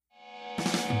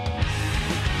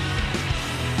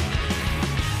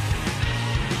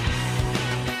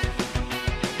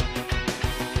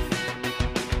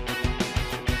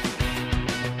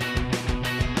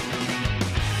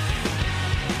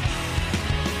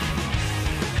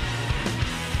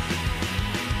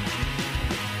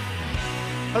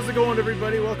How's it going,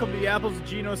 everybody? Welcome to the Apples and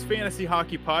Ginos Fantasy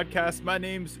Hockey Podcast. My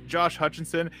name's Josh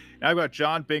Hutchinson, and I've got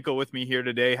John Binkle with me here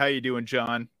today. How you doing,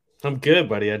 John? I'm good,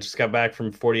 buddy. I just got back from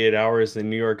 48 hours in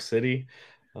New York City.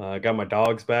 I got my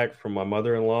dogs back from my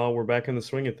mother-in-law. We're back in the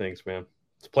swing of things, man.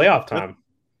 It's playoff That, time.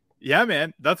 yeah,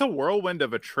 man, that's a whirlwind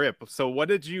of a trip. So, what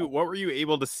were you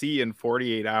able to see in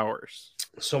 48 hours?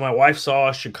 So my wife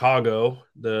saw Chicago,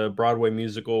 the Broadway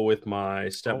musical, with my Oh,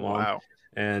 stepmom, wow.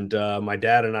 and my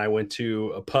dad and I went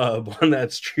to a pub on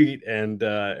that street and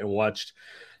watched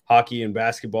hockey and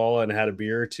basketball and had a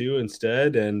beer or two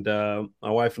instead. And my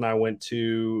wife and I went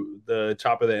to the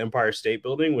top of the Empire State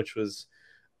Building, which was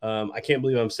I can't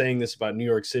believe I'm saying this about New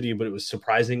York City, but it was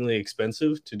surprisingly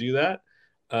expensive to do that.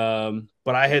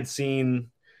 But I had seen,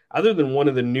 other than one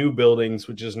of the new buildings,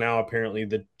 which is now apparently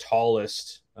the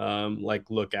tallest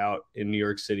lookout in New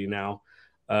York City now.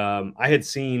 I had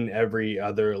seen every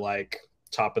other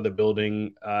top of the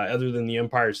building other than the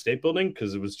Empire State Building,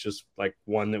 because it was just like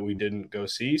one that we didn't go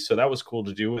see. So that was cool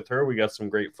to do with her. We got some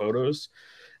great photos.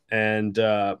 And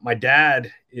my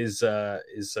dad is a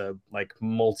like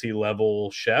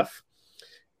multi-level chef,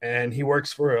 and he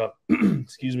works for a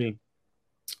excuse me,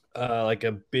 like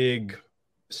a big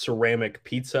ceramic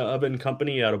pizza oven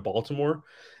company out of Baltimore.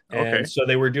 And Okay. so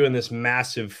they were doing this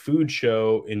massive food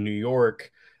show in New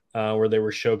York, where they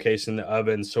were showcasing the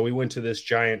ovens. So we went to this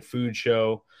giant food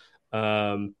show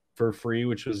for free,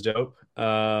 which was dope.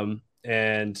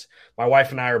 And my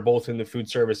wife and I are both in the food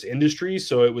service industry,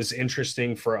 so it was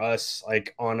interesting for us,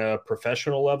 like on a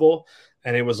professional level.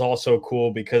 And it was also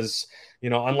cool because,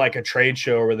 unlike a trade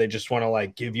show where they just want to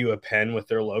like give you a pen with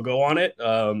their logo on it,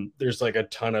 there's like a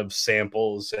ton of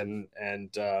samples and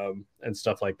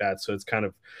stuff like that. So it's kind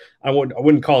of, I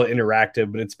wouldn't call it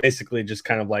interactive, but it's basically just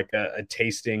kind of like a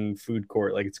tasting food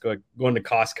court, like it's going to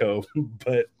Costco,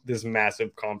 but this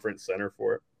massive conference center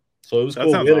for it. So it was That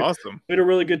cool. sounds awesome. We had a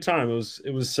really good time. It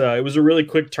was a really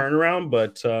quick turnaround,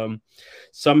 but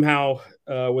somehow,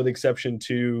 with exception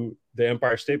to the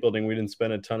Empire State Building, we didn't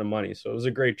spend a ton of money. So it was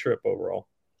a great trip overall.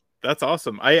 That's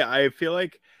awesome. I feel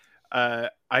like I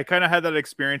kind of had that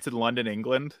experience in London,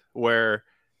 England, where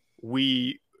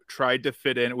we tried to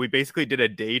fit in. We basically did a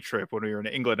day trip when we were in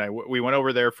England. We went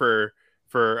over there for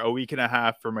a week and a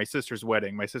half for my sister's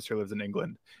wedding. My sister lives in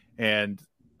England, and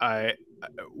I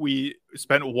we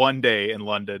spent one day in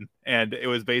London, and it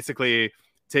was basically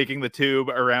taking the tube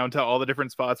around to all the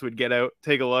different spots. We'd get out,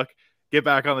 take a look, get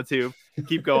back on the tube,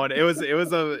 keep going. It was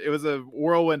a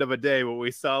whirlwind of a day, but we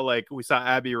saw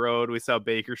Abbey Road, we saw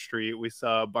Baker Street, we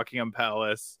saw Buckingham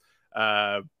Palace.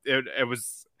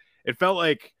 It felt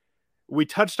like we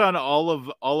touched on all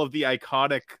of the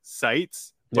iconic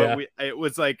sites, but Yeah,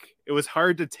 it was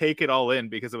hard to take it all in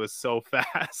because it was so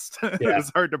fast. It yeah. was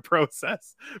hard to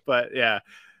process. But yeah.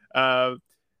 Uh,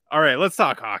 all right, let's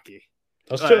talk hockey.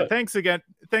 Let's do it.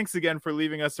 Thanks again for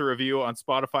leaving us a review on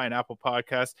Spotify and Apple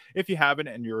Podcasts. If you haven't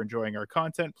and you're enjoying our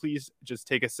content, please just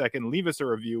take a second, leave us a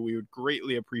review. We would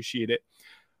greatly appreciate it.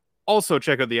 Also,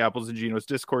 check out the Apples and Ginos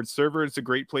Discord server. It's a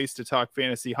great place to talk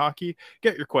fantasy hockey,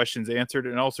 get your questions answered,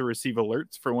 and also receive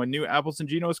alerts for when new Apples and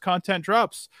Ginos content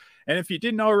drops. And if you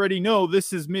didn't already know,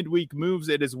 this is Midweek Moves.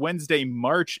 It is Wednesday,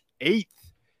 March 8th,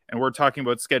 and we're talking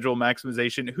about schedule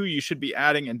maximization, who you should be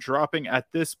adding and dropping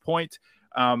at this point.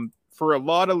 For a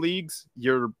lot of leagues,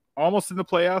 you're almost in the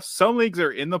playoffs. Some leagues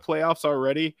are in the playoffs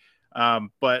already,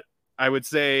 but I would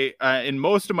say in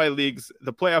most of my leagues,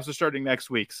 the playoffs are starting next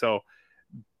week. So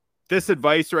this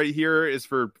advice right here is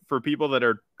for people that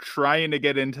are trying to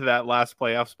get into that last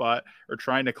playoff spot or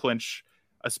trying to clinch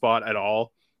a spot at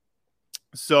all.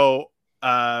 So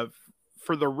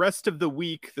for the rest of the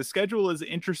week, the schedule is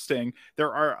interesting.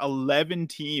 There are 11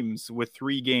 teams with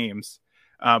 3 games,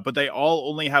 but they all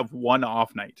only have one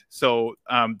off night. So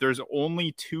there's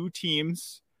only 2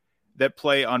 teams that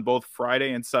play on both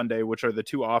Friday and Sunday, which are the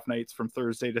 2 off nights from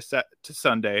Thursday to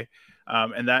Sunday.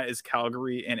 And that is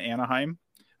Calgary and Anaheim.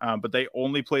 But they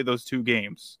only play those 2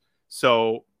 games.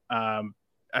 So,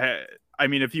 I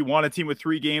mean, if you want a team with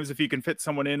 3 games, if you can fit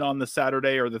someone in on the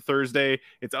Saturday or the Thursday,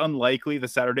 it's unlikely. The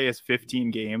Saturday has 15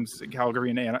 games.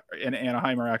 Calgary and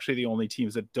Anaheim are actually the only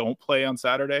teams that don't play on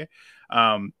Saturday.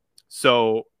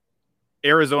 So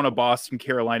Arizona, Boston,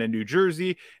 Carolina, New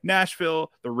Jersey,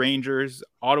 Nashville, the Rangers,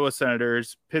 Ottawa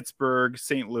Senators, Pittsburgh,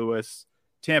 St. Louis,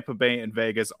 Tampa Bay, and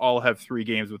Vegas all have 3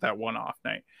 games with that one off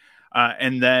night.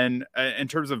 And then in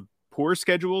terms of poor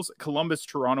schedules, Columbus,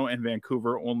 Toronto, and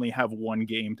Vancouver only have 1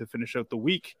 game to finish out the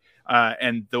week.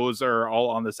 And those are all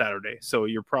on the Saturday. So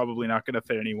you're probably not going to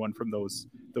fit anyone from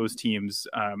those teams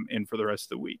in for the rest of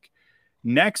the week.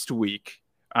 Next week,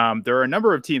 there are a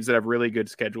number of teams that have really good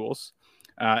schedules.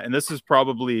 And this is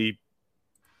probably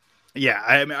Yeah,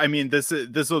 I mean,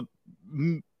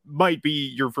 might be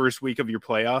your first week of your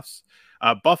playoffs.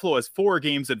 Buffalo has 4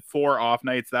 games and 4 off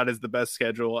nights. That is the best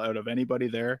schedule out of anybody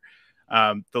there.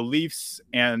 The Leafs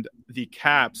and the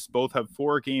Caps both have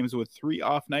 4 games with 3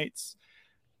 off nights.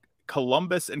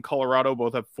 Columbus and Colorado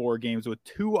both have 4 games with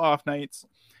 2 off nights.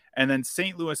 And then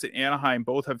St. Louis and Anaheim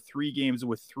both have 3 games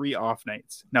with 3 off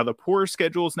nights. Now, the poor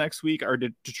schedules next week are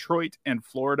Detroit and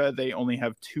Florida. They only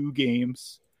have 2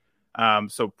 games.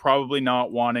 So probably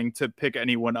not wanting to pick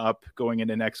anyone up going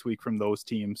into next week from those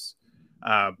teams.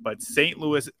 But St.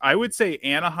 Louis, I would say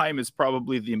Anaheim is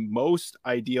probably the most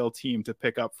ideal team to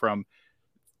pick up from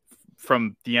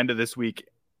the end of this week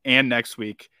and next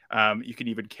week. You can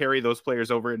even carry those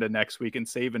players over into next week and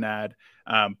save an ad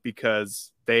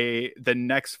because the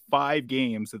next 5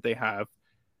 games that they have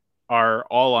are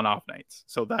all on off nights.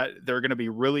 So that they're going to be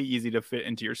really easy to fit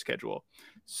into your schedule.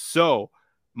 So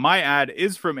my ad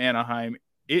is from Anaheim.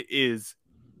 It is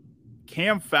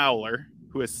Cam Fowler,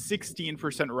 who is 16%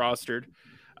 rostered.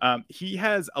 He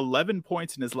has 11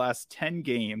 points in his last 10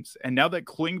 games. And now that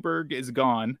Klingberg is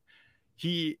gone,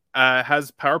 he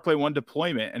has power play 1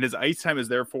 deployment, and his ice time is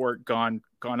therefore gone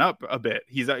up a bit.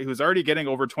 He was already getting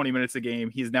over 20 minutes a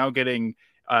game. He's now getting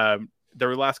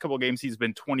their last couple of games, he's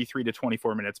been 23 to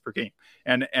 24 minutes per game.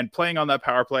 And playing on that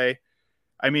power play,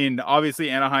 I mean, obviously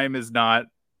Anaheim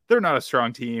they're not a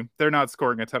strong team. They're not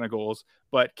scoring a ton of goals,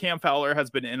 but Cam Fowler has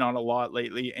been in on a lot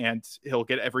lately, and he'll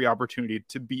get every opportunity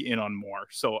to be in on more.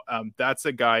 So that's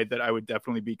a guy that I would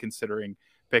definitely be considering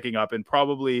picking up, and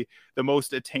probably the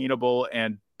most attainable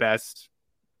and best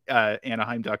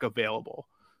Anaheim Duck available.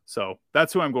 So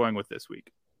that's who I'm going with this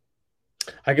week.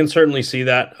 I can certainly see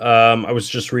that. I was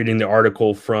just reading the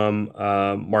article from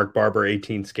Mark Barber,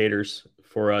 18 Skaters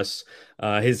for us.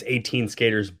 His 18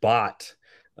 Skaters bot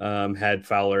had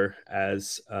Fowler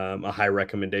as a high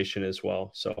recommendation as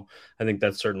well. So I think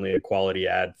that's certainly a quality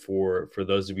ad for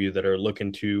those of you that are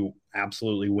looking to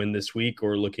absolutely win this week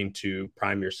or looking to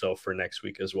prime yourself for next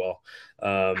week as well.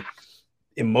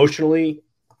 Emotionally,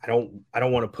 I don't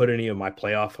want to put any of my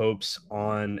playoff hopes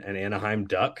on an Anaheim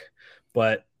Duck,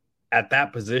 but at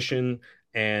that position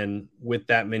and with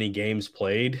that many games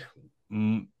played,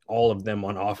 all of them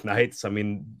on off nights, I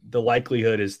mean, the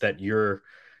likelihood is that you're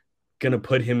going to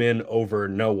put him in over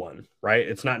no one, right?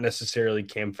 It's not necessarily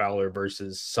Cam Fowler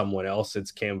versus someone else.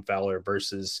 It's Cam Fowler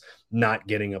versus not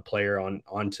getting a player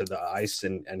onto the ice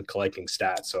and collecting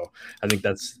stats. So I think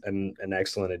that's an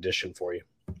excellent addition for you.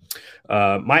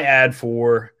 My ad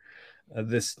for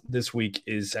this week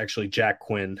is actually Jack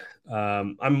Quinn.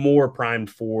 I'm more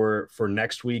primed for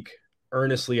next week.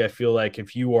 Earnestly, I feel like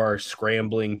if you are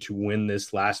scrambling to win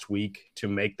this last week to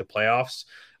make the playoffs,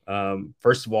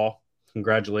 first of all,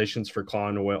 congratulations for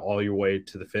clawing away all your way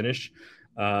to the finish.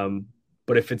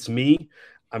 But if it's me,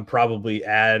 I'm probably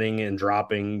adding and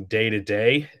dropping day to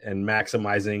day and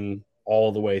maximizing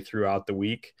all the way throughout the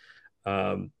week.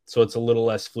 So it's a little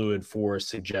less fluid for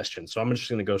suggestion. So I'm just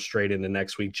going to go straight into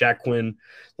next week. Jack Quinn,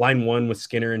 line 1 with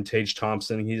Skinner and Tage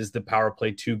Thompson. He is the power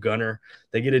play 2 gunner.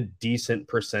 They get a decent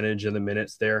percentage of the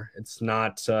minutes there. It's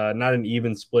not an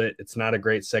even split. It's not a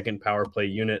great second power play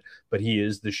unit, but he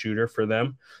is the shooter for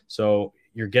them. So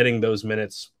you're getting those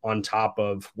minutes on top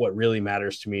of what really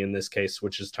matters to me in this case,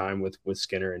 which is time with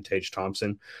Skinner and Tage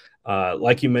Thompson.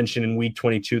 Like you mentioned, in week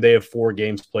 22, they have 4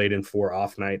 games played and 4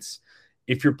 off nights.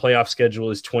 If your playoff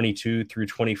schedule is 22 through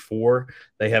 24,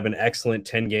 they have an excellent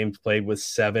 10 games played with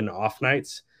 7 off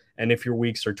nights. And if your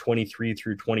weeks are 23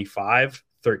 through 25,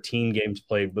 13 games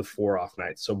played with 4 off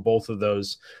nights. So both of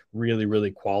those really,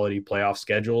 really quality playoff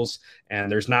schedules. And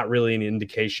there's not really an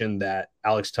indication that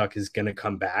Alex Tuch is going to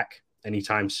come back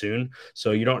anytime soon.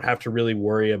 So you don't have to really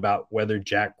worry about whether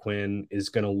Jack Quinn is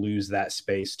going to lose that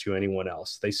space to anyone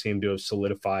else. They seem to have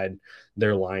solidified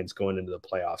their lines going into the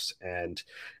playoffs. And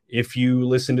if you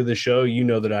listen to the show, you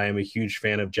know that I am a huge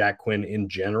fan of Jack Quinn in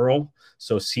general.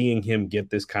 So seeing him get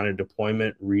this kind of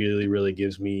deployment really, really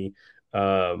gives me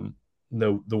the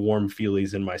warm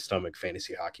feelies in my stomach,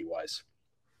 fantasy hockey wise.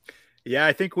 Yeah,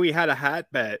 I think we had a hat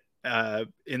bet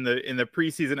in the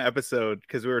preseason episode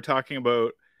because we were talking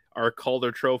about our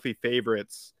Calder Trophy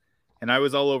favorites, and I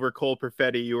was all over Cole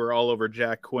Perfetti. You were all over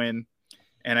Jack Quinn,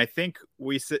 and I think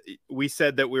we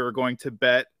said that we were going to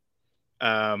bet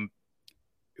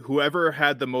whoever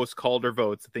had the most Calder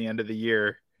votes at the end of the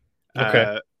year.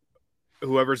 Okay.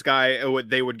 Whoever's guy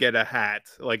they would get a hat,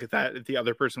 like that the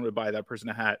other person would buy that person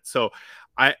a hat. So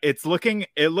it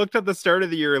looked at the start of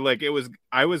the year like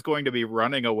I was going to be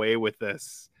running away with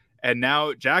this. And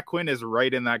now Jack Quinn is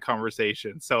right in that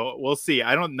conversation. So we'll see.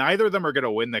 Neither of them are going to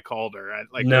win the Calder.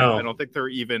 No. I don't think they're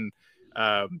even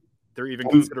they're even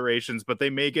considerations, but they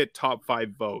may get top 5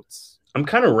 votes. I'm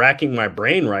kind of racking my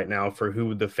brain right now for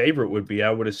who the favorite would be.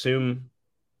 I would assume.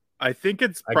 I think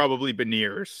it's probably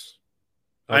Beniers.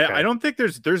 Okay. I don't think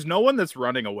there's no one that's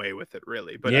running away with it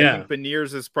really, but I think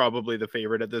Beniers is probably the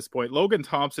favorite at this point. Logan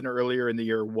Thompson earlier in the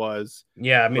year was.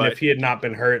 Yeah, I mean, if he had not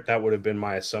been hurt, that would have been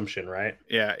my assumption, right?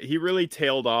 Yeah, he really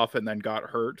tailed off and then got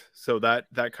hurt, so that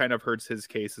kind of hurts his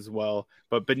case as well.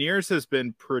 But Beniers has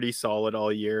been pretty solid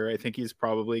all year. I think he's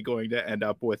probably going to end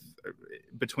up with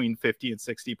between 50 and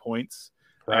 60 points,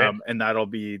 right? And that'll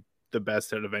be the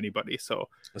best out of anybody. So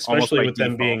especially with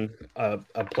them being a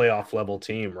playoff level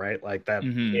team, right? Like that,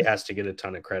 he has to get a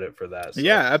ton of credit for that. So.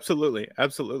 Yeah, absolutely.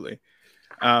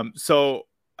 So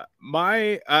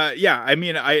I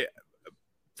mean,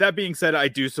 that being said, I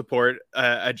do support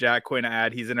a Jack Quinn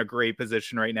ad. He's in a great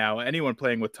position right now. Anyone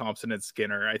playing with Thompson and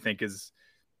Skinner, I think, is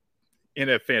in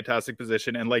a fantastic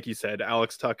position. And like you said,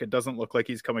 Alex Tuch, it doesn't look like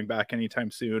he's coming back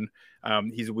anytime soon.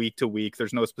 He's week to week.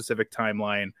 There's no specific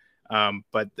timeline.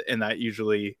 But that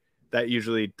usually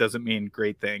doesn't mean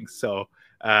great things. So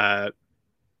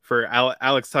for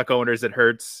Alex Tuch owners, it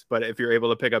hurts. But if you're able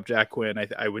to pick up Jack Quinn,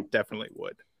 I would definitely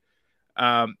would.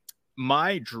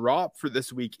 My drop for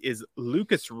this week is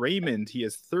Lucas Raymond. He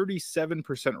is 37%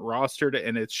 rostered,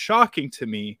 and it's shocking to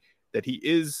me that he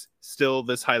is still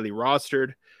this highly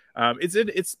rostered.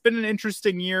 It's been an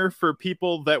interesting year for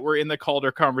people that were in the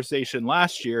Calder conversation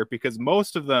last year because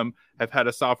most of them have had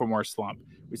a sophomore slump.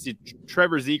 We see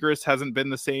Trevor Zegras hasn't been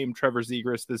the same. Trevor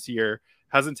Zegras this year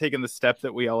hasn't taken the step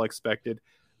that we all expected.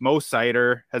 Mo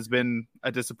Sider has been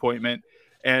a disappointment,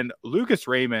 and Lucas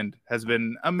Raymond has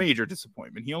been a major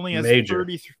disappointment. He only has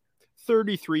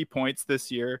 33 points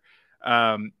this year.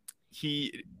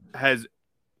 He has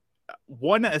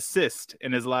 1 assist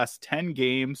in his last 10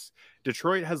 games.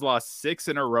 Detroit has lost 6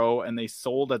 in a row, and they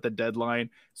sold at the deadline.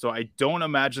 So I don't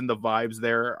imagine the vibes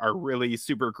there are really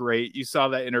super great. You saw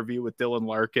that interview with Dylan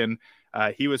Larkin.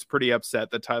 He was pretty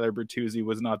upset that Tyler Bertuzzi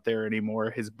was not there anymore.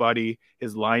 His buddy,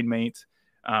 his line mate.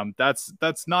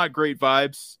 That's not great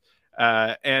vibes.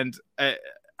 And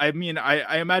I mean,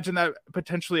 I imagine that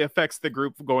potentially affects the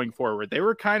group going forward. They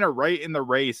were kind of right in the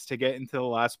race to get into the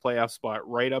last playoff spot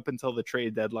right up until the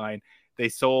trade deadline. They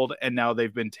sold, and now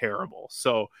they've been terrible.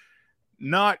 So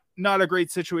not a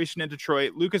great situation in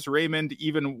Detroit. Lucas Raymond,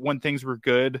 even when things were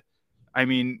good, I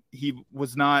mean, he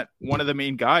was not one of the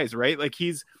main guys, right? Like,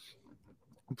 he's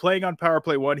playing on power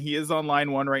play 1. He is on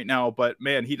line 1 right now, but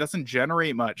man, he doesn't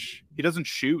generate much. He doesn't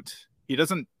shoot. He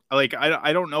doesn't like,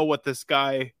 I don't know what this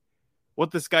guy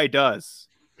does.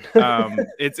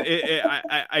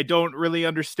 I don't really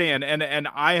understand. And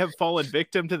I have fallen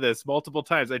victim to this multiple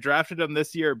times. I drafted him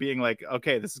this year being like,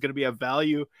 okay, this is going to be a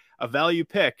value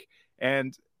pick,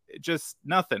 and just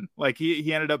nothing. Like,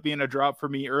 he ended up being a drop for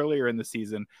me earlier in the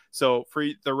season. So for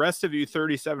the rest of you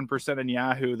 37% in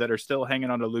Yahoo that are still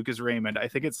hanging on to Lucas Raymond, I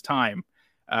think it's time.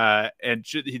 And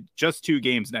just 2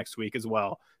 games next week as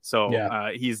well.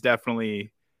 So he's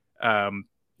definitely a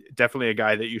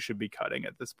guy that you should be cutting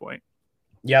at this point.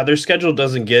 Yeah, their schedule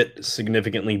doesn't get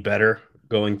significantly better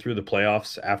going through the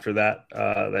playoffs after that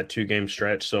 2-game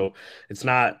stretch. So it's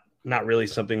not really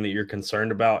something that you're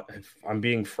concerned about. If I'm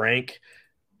being frank,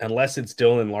 unless it's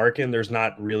Dylan Larkin, there's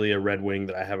not really a Red Wing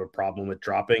that I have a problem with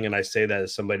dropping. And I say that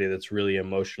as somebody that's really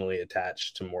emotionally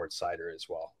attached to Mort Sider as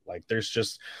well. Like, there's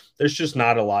just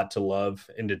not a lot to love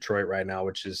in Detroit right now,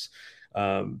 which is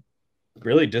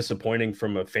really disappointing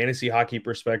from a fantasy hockey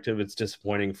perspective. It's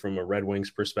disappointing from a Red Wings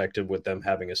perspective with them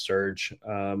having a surge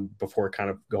before kind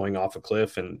of going off a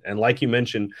cliff. And like you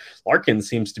mentioned, Larkin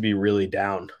seems to be really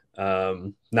down,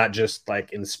 not just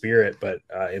like in spirit, but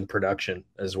in production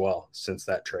as well since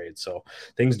that trade. So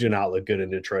things do not look good in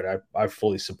Detroit. I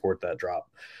fully support that drop.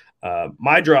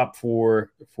 My drop for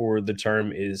the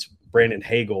term is Brandon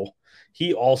Hagel.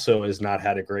 He also has not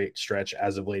had a great stretch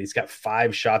as of late. He's got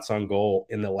 5 shots on goal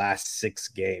in the last 6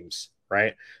 games,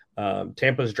 right?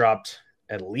 Tampa's dropped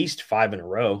at least 5 in a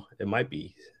row. It might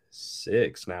be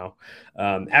 6 now.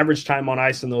 Average time on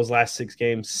ice in those last 6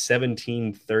 games,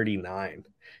 17:39.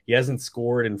 He hasn't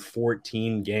scored in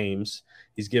 14 games.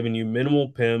 He's given you minimal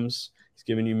PIMs. He's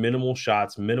given you minimal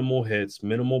shots, minimal hits,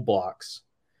 minimal blocks.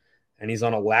 And he's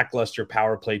on a lackluster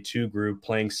power play 2 group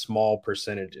playing small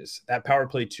percentages. That power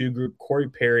play 2 group, Corey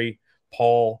Perry,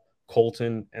 Paul,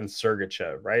 Colton, and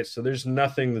Sergachev, right? So there's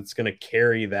nothing that's going to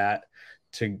carry that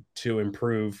to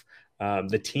improve.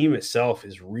 The team itself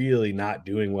is really not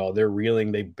doing well. They're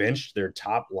reeling. They benched their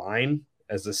top line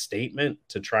as a statement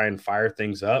to try and fire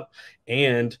things up.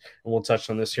 And we'll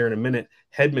touch on this here in a minute,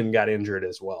 Hedman got injured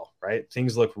as well, right?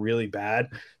 Things look really bad.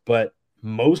 But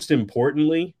most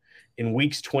importantly, In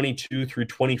weeks 22 through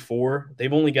 24,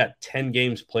 they've only got 10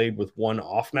 games played with one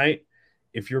off night.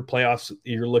 If your playoffs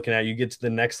you're looking at, you get to the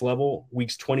next level,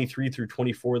 weeks 23 through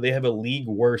 24, they have a league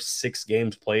worst 6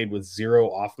 games played with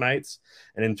 0 off nights.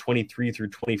 And in 23 through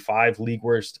 25, league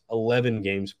worst 11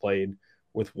 games played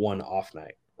with 1 off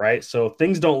night, right? So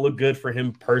things don't look good for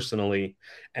him personally,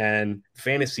 and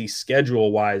fantasy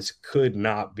schedule wise could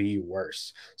not be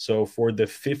worse. So for the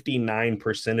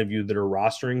 59% of you that are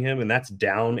rostering him, and that's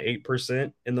down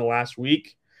 8% in the last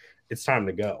week, it's time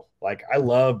to go. Like, I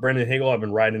love Brendan Hagel. I've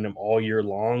been riding him all year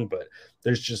long, but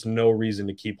there's just no reason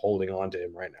to keep holding on to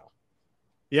him right now.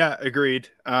 Yeah, agreed.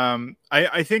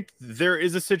 I think there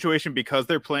is a situation because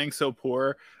they're playing so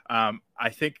poor. I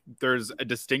think there's a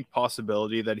distinct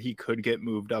possibility that he could get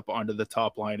moved up onto the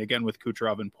top line again with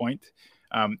Kucherov and Point.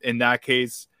 In that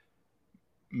case,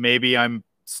 maybe I'm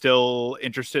still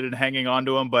interested in hanging on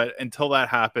to him, but until that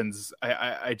happens,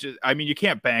 I mean, you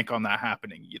can't bank on that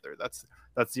happening either.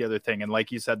 That's the other thing. And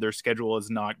like you said, their schedule is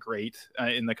not great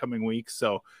in the coming weeks.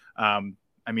 So, I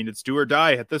mean, it's do or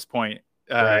die at this point.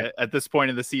 Right. At this point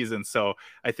in the season. So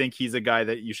I think he's a guy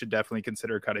that you should definitely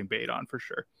consider cutting bait on for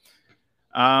sure.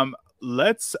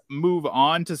 Let's move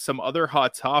on to some other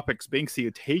hot topics.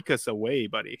 Binksy, take us away,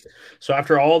 buddy. So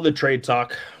after all the trade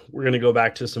talk, we're going to go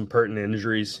back to some pertinent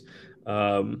injuries.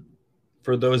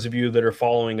 For those of you that are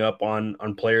following up on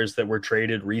players that were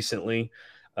traded recently,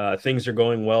 things are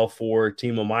going well for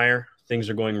Timo Meier. Things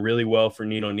are going really well for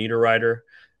Nino Niederreiter.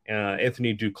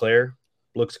 Anthony Duclair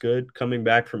looks good coming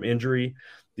back from injury.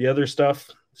 The other stuff,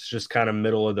 it's just kind of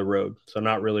middle of the road, so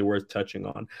not really worth touching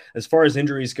on. As far as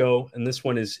injuries go, and this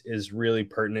one is really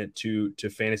pertinent to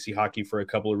fantasy hockey for a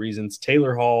couple of reasons.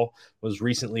 Taylor Hall was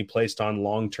recently placed on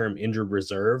long-term injured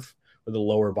reserve with a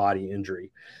lower body injury.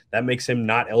 That makes him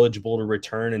not eligible to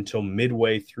return until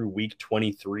midway through week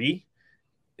 23.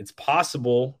 It's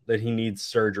possible that he needs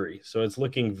surgery, so it's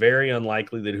looking very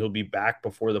unlikely that he'll be back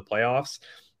before the playoffs.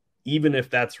 Even if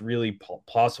that's really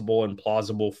possible and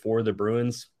plausible for the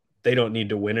Bruins, they don't need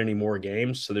to win any more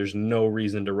games, so there's no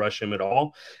reason to rush him at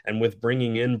all. And with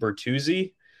bringing in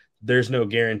Bertuzzi, there's no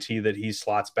guarantee that he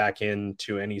slots back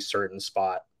into any certain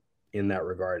spot in that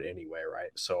regard anyway,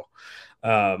 right? So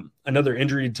another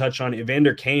injury to touch on,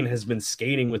 Evander Kane has been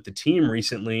skating with the team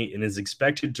recently and is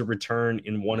expected to return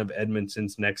in one of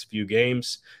Edmonton's next few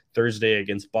games, Thursday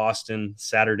against Boston,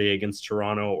 Saturday against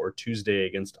Toronto, or Tuesday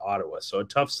against Ottawa. So a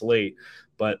tough slate,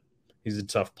 but he's a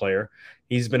tough player.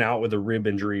 He's been out with a rib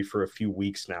injury for a few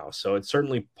weeks now. So it's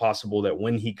certainly possible that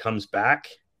when he comes back,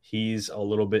 he's a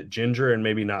little bit ginger and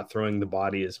maybe not throwing the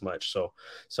body as much. So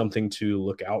something to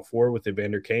look out for with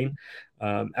Evander Kane.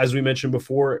 As we mentioned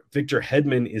before, Victor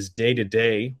Hedman is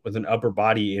day-to-day with an upper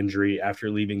body injury after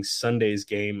leaving Sunday's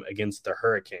game against the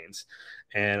Hurricanes.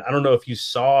 And I don't know if you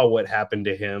saw what happened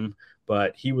to him,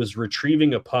 but he was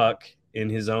retrieving a puck in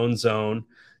his own zone,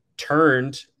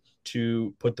 turned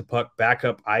to put the puck back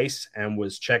up ice, and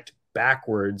was checked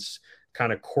backwards,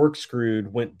 kind of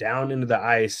corkscrewed, went down into the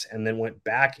ice, and then went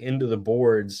back into the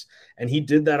boards. And he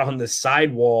did that on the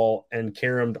sidewall and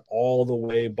caromed all the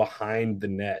way behind the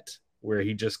net, where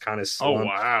he just kind of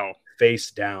slumped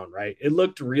face down, right? It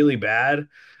looked really bad.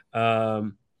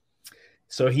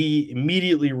 So he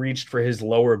immediately reached for his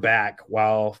lower back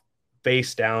while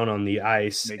face down on the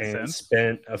ice. Makes sense.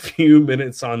 Spent a few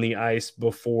minutes on the ice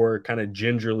before kind of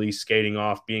gingerly skating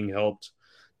off, being helped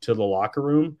to the locker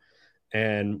room,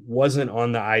 and wasn't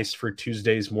on the ice for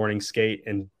Tuesday's morning skate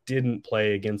and didn't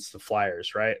play against the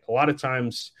Flyers, right? A lot of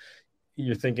times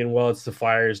you're thinking, well, it's the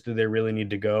Flyers. Do they really need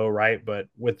to go, right? But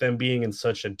with them being in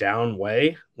such a down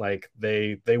way, like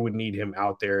they would need him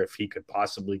out there if he could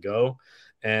possibly go.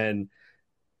 And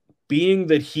being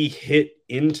that he hit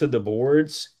into the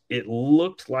boards, it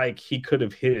looked like he could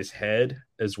have hit his head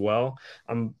as well.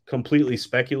 I'm completely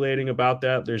speculating about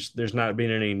that. There's not been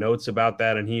any notes about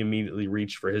that, and he immediately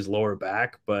reached for his lower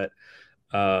back. But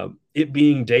it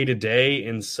being day-to-day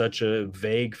in such a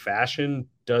vague fashion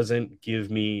doesn't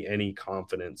give me any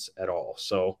confidence at all.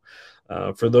 So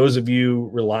for those of you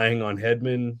relying on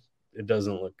Hedman, it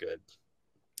doesn't look good.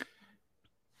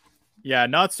 Yeah,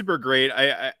 not super great.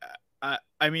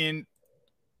 I mean,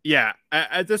 yeah,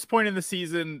 at this point in the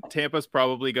season, Tampa's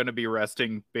probably going to be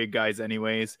resting big guys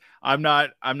anyways. I'm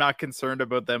not concerned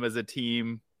about them as a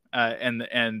team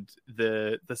and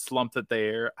the slump that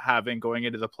they're having going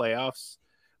into the playoffs.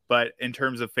 But in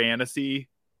terms of fantasy,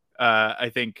 I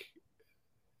think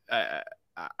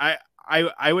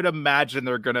I would imagine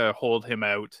they're going to hold him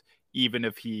out even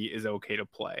if he is okay to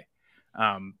play.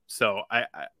 So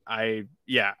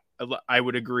I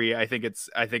would agree. I think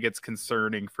it's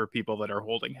concerning for people that are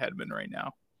holding Hedman right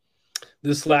now.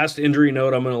 This last injury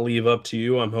note, I'm going to leave up to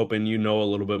you. I'm hoping you know a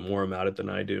little bit more about it than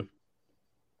I do.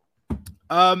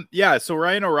 Yeah. So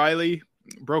Ryan O'Reilly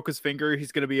broke his finger.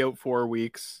 He's going to be out 4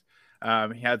 weeks.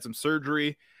 He had some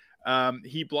surgery.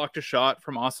 He blocked a shot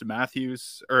from Austin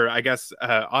Matthews, or I guess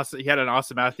he had an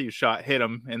Austin Matthews shot hit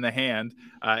him in the hand.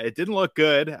 It didn't look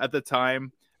good at the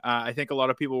time. I think a lot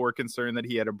of people were concerned that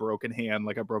he had a broken hand,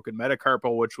 like a broken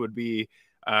metacarpal, which would be,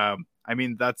 I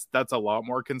mean, that's a lot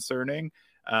more concerning.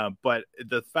 But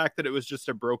the fact that it was just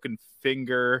a broken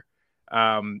finger,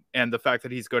 and the fact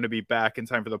that he's going to be back in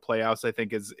time for the playoffs, I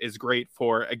think is great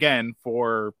for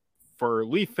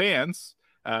Leaf fans.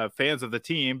 Fans of the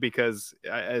team, because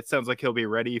it sounds like he'll be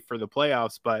ready for the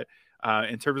playoffs. But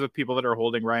in terms of people that are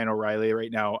holding Ryan O'Reilly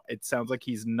right now, it sounds like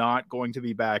he's not going to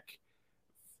be back.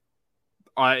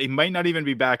 He might not even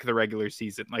be back the regular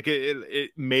season. Like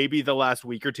it may be the last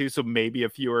week or two. So maybe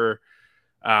if your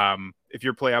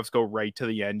playoffs go right to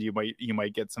the end, you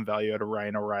might get some value out of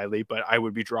Ryan O'Reilly. But I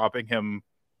would be dropping him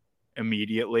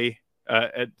immediately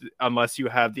unless you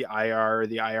have the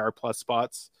IR plus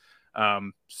spots.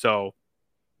 So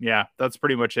yeah, that's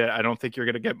pretty much it. I don't think you're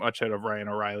going to get much out of Ryan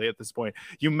O'Reilly at this point.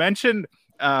 You mentioned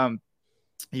Timo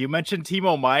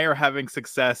Meier having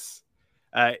success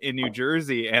in New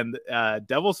Jersey, and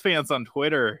Devils fans on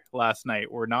Twitter last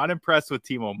night were not impressed with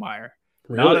Timo Meier.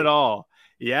 Really? Not at all.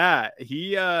 Yeah,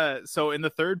 he so in the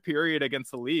third period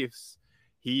against the Leafs,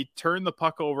 he turned the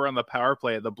puck over on the power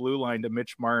play at the blue line to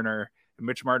Mitch Marner. And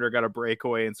Mitch Marner got a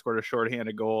breakaway and scored a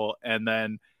shorthanded goal, and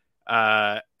then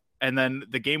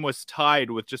the game was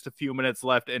tied with just a few minutes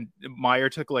left, and Meier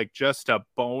took like just a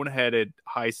boneheaded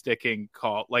high sticking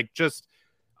call. Like just,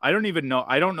 I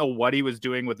don't know what he was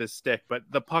doing with his stick, but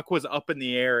the puck was up in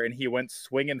the air and he went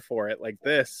swinging for it like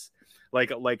this,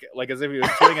 like as if he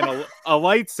was swinging a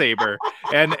lightsaber,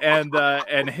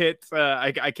 and hit.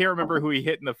 I can't remember who he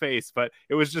hit in the face, but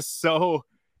it was just so.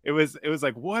 It was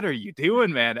like, what are you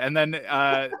doing, man? And then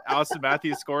Austin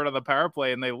Matthews scored on the power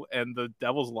play, and the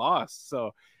Devils lost.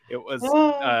 So it was.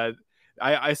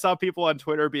 I saw people on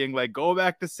Twitter being like, "Go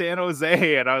back to San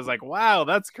Jose," and I was like, "Wow,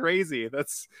 that's crazy.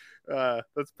 That's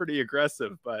pretty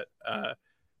aggressive." But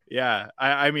yeah,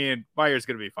 I mean, Meier's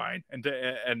gonna be fine,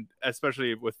 and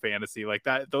especially with fantasy like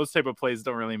that, those type of plays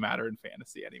don't really matter in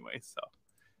fantasy anyway. So.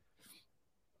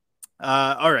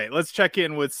 All right, let's check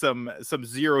in with some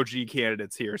 0G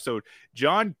candidates here. So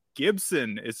John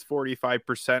Gibson is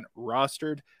 45%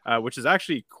 rostered, which is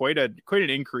actually quite an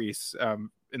increase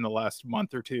in the last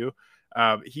month or two.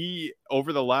 He,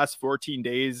 over the last 14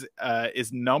 days,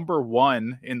 is number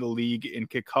one in the league in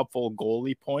Cupful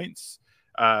goalie points,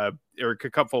 or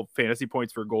Cupful fantasy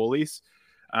points for goalies.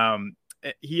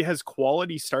 He has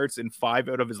quality starts in 5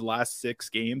 out of his last 6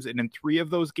 games, and in 3 of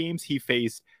those games, he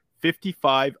faced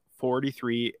 55,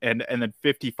 43, and then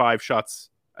 55 shots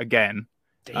again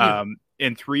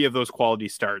in 3 of those quality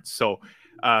starts. So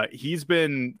he's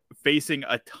been facing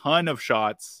a ton of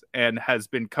shots and has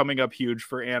been coming up huge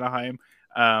for Anaheim.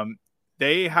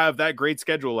 They have that great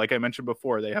schedule. Like I mentioned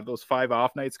before, they have those 5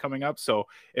 off nights coming up. So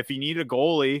if you need a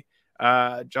goalie,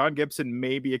 John Gibson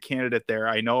may be a candidate there.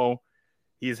 I know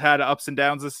he's had ups and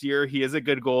downs this year. He is a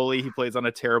good goalie. He plays on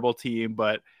a terrible team,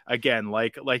 but again,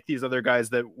 like these other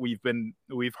guys that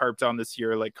we've harped on this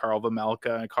year, like Carl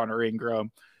Vejmelka and Connor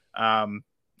Ingram. I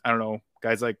don't know,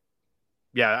 guys like,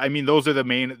 yeah, I mean, those are the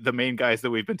main guys that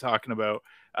we've been talking about.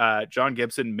 John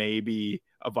Gibson may be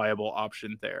a viable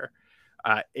option there.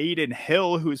 Aiden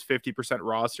Hill, who's 50%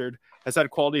 rostered, has had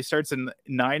quality starts in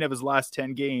 9 of his last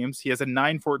 10 games. He has a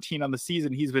 9.14 on the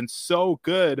season. He's been so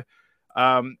good.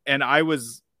 And I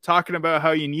was talking about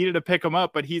how you needed to pick him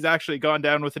up, but he's actually gone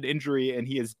down with an injury and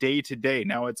he is day to day.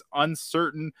 Now it's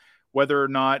uncertain whether or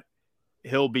not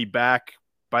he'll be back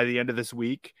by the end of this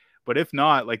week. But if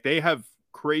not, like, they have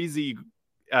crazy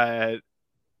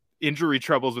injury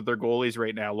troubles with their goalies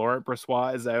right now. Laurent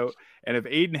Brossoit is out. And if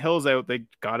Aiden Hill's out, they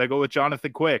got to go with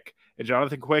Jonathan Quick. And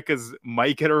Jonathan Quick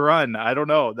might get a run. I don't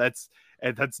know. That's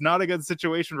not a good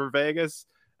situation for Vegas.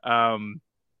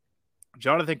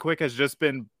 Jonathan Quick has just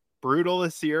been brutal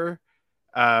this year.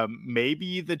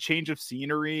 Maybe the change of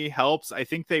scenery helps. I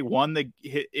think they won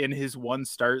in his one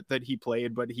start that he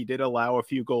played, but he did allow a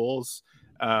few goals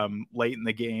late in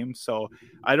the game. So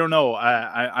I don't know.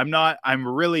 I'm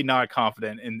really not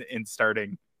confident in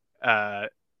starting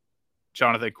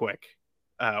Jonathan Quick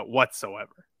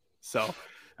whatsoever. So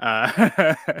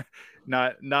not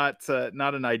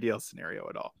an ideal scenario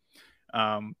at all.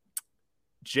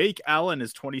 Jake Allen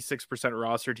is 26%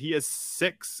 rostered. He has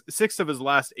six of his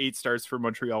last 8 starts for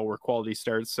Montreal were quality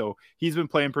starts, so he's been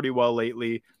playing pretty well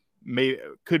lately.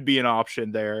 Could be an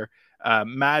option there.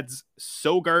 Mads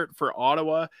Sogart for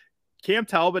Ottawa. Cam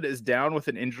Talbot is down with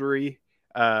an injury.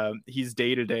 He's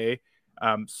day to day.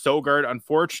 Sogard,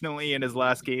 unfortunately, in his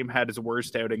last game, had his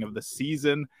worst outing of the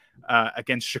season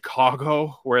against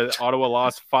Chicago, where Ottawa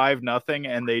lost 5-0,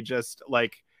 and they just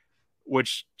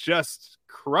which just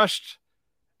crushed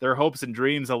their hopes and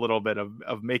dreams a little bit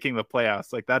of making the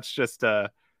playoffs. Like that's just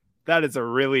that is a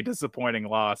really disappointing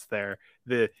loss there.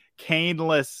 The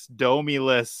Kane-less,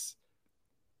 Domi-less.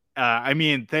 I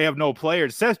mean, they have no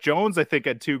players. Seth Jones, I think,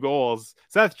 had 2 goals.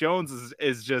 Seth Jones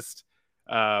is just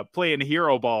playing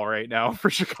hero ball right now for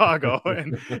Chicago,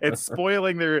 and it's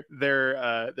spoiling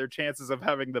their chances of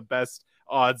having the best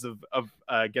odds of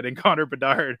getting Connor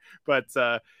Bedard. But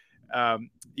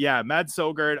yeah, Mads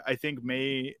Sogard, I think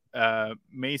may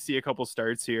see a couple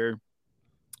starts here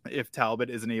if Talbot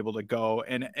isn't able to go.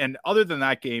 And other than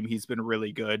that game, he's been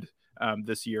really good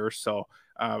this year. So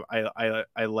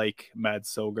I like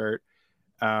Mads Sogard.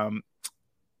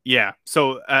 Yeah.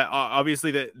 So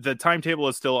obviously the timetable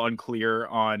is still unclear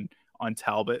on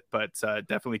Talbot, but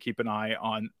definitely keep an eye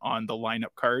on the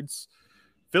lineup cards.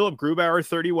 Philip Grubauer,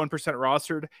 31%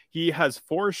 rostered. He has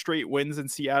 4 straight wins in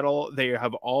Seattle. They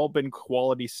have all been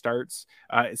quality starts.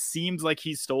 It seems like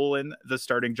he's stolen the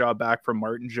starting job back from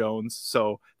Martin Jones.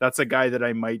 So that's a guy that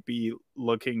I might be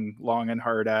looking long and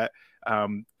hard at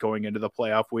going into the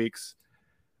playoff weeks.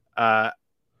 Alex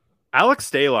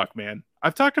Stalock, man.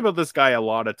 I've talked about this guy a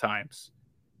lot of times.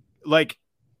 Like,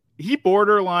 he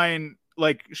borderline,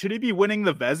 like, should he be winning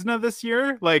the Vezina this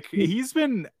year? Like, he's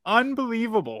been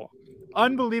unbelievable.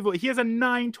 Unbelievable. He has a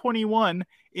 921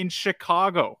 in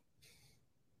Chicago.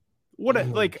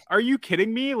 Like, are you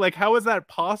kidding me? Like, how is that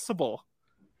possible?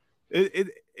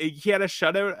 He had a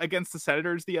shutout against the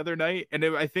Senators the other night, and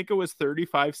I think it was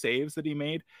 35 saves that he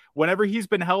made. Whenever he's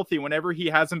been healthy, whenever he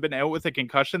hasn't been out with a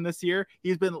concussion this year,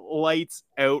 he's been lights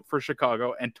out for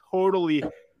Chicago and totally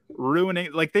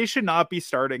ruining. Like, they should not be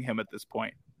starting him at this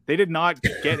point. They did not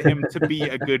get him to be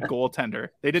a good goaltender.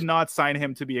 They did not sign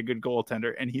him to be a good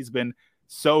goaltender, and he's been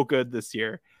so good this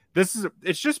year.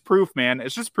 It's just proof, man.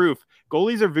 It's just proof.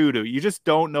 Goalies are voodoo. You just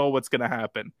don't know what's going to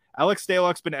happen. Alex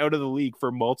Stalock's been out of the league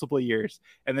for multiple years,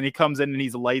 and then he comes in and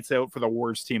he's lights out for the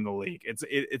worst team in the league.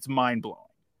 It's mind-blowing.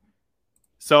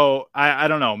 So I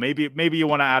don't know. Maybe you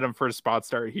want to add him for a spot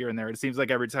start here and there. It seems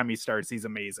like every time he starts, he's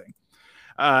amazing.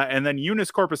 And then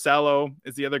Joonas Korpisalo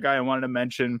is the other guy I wanted to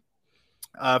mention.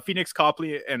 Phoenix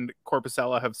Copley and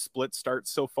Korpisalo have split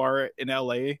starts so far in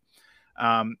LA.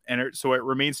 So it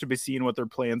remains to be seen what their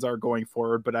plans are going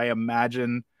forward. But I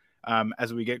imagine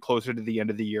as we get closer to the end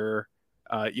of the year,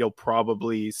 you'll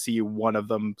probably see one of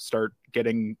them start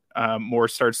getting more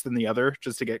starts than the other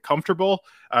just to get comfortable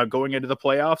going into the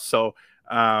playoffs. So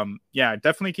yeah,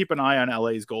 definitely keep an eye on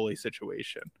LA's goalie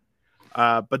situation.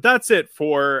 But that's it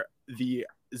for the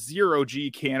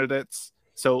 0G candidates.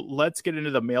 So let's get into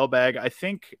the mailbag. I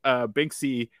think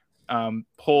Binksy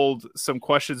pulled some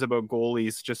questions about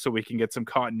goalies just so we can get some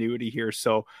continuity here.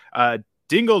 So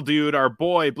Dingle Dude, our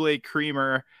boy Blake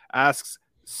Creamer, asks,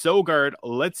 Sogard,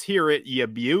 let's hear it, ya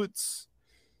buttes.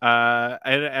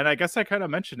 And I guess I kind of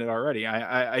mentioned it already.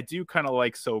 I do kind of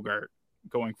like Sogard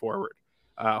going forward.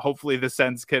 Hopefully the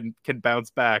Sens can bounce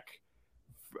back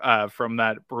from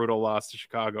that brutal loss to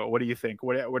Chicago. What do you think?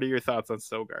 What are your thoughts on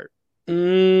Sogard?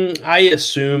 I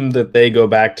assume that they go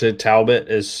back to Talbot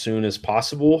as soon as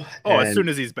possible. As soon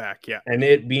as he's back, yeah. And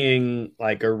it being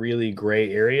like a really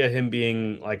gray area, him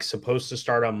being like supposed to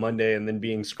start on Monday and then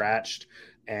being scratched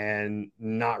and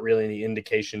not really any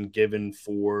indication given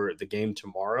for the game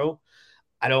tomorrow.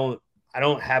 I don't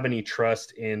have any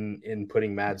trust in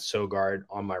putting Mads Sogard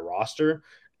on my roster.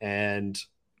 And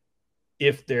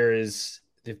if there's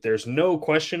no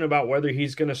question about whether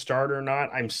he's going to start or not,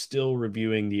 I'm still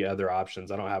reviewing the other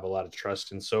options. I don't have a lot of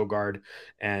trust in Sogard.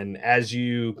 And as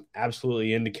you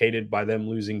absolutely indicated, by them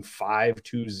losing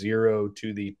 5-0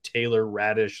 to the Taylor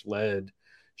Radish-led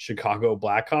Chicago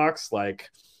Blackhawks, like,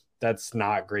 that's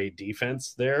not great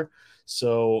defense there.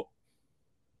 So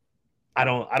I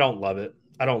don't love it.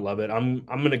 I don't love it. I'm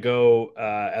going to go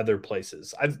other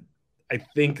places. I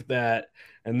think that,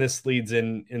 and this leads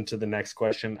into the next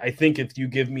question. I think if you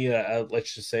give me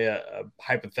let's just say a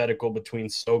hypothetical between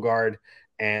Sogard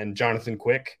and Jonathan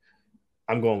Quick,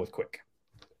 I'm going with Quick.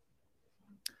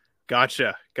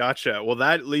 Gotcha. Well,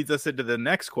 that leads us into the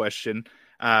next question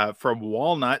from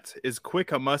Walnut. Is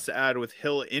Quick a must add with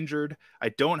Hill injured? I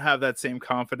don't have that same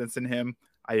confidence in him.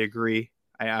 I agree.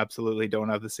 I absolutely don't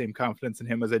have the same confidence in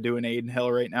him as I do in Adin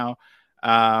Hill right now.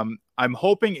 I'm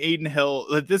hoping Adin Hill,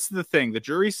 this is the thing, the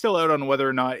jury's still out on whether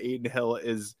or not Adin Hill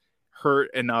is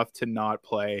hurt enough to not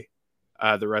play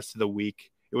the rest of the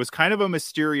week. it was kind of a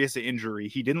mysterious injury.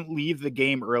 He didn't leave the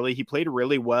game early. He played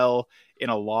really well in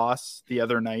a loss the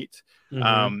other night,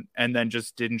 and then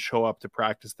just didn't show up to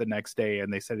practice the next day.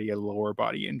 And they said he had a lower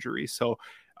body injury. So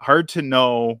hard to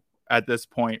know at this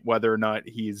point whether or not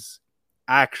he's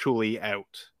actually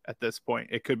out at this point.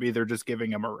 It could be they're just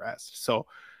giving him a rest. So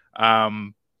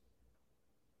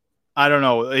I don't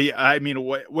know. I mean,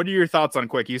 what are your thoughts on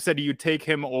Quick? You said you take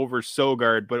him over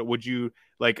Sogard, but would you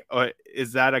like?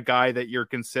 Is that a guy that you're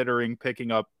considering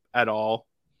picking up at all,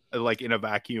 like in a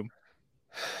vacuum?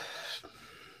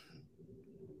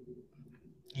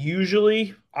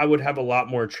 Usually, I would have a lot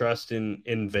more trust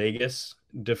in Vegas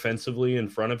defensively in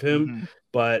front of him.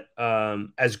 But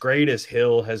as great as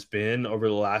Hill has been over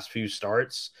the last few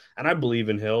starts, and I believe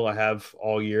in Hill, I have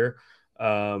all year.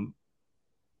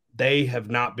 They have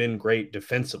not been great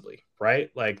defensively, right?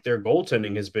 Like their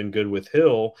goaltending has been good with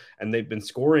Hill and they've been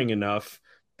scoring enough,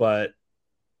 but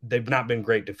they've not been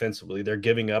great defensively. They're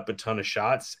giving up a ton of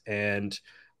shots, and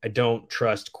I don't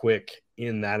trust Quick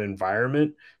in that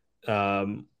environment.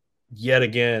 Yet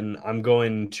again, I'm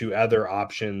going to other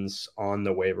options on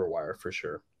the waiver wire for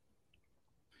sure.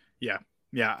 Yeah,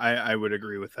 I would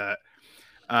agree with that.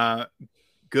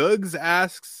 Googs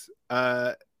asks,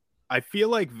 I feel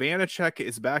like Vanacek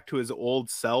is back to his old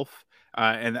self,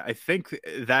 and I think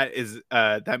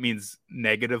that means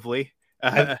negatively.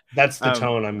 That's the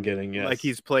tone I'm getting. Yes. Like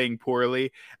he's playing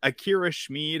poorly. Akira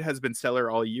Schmid has been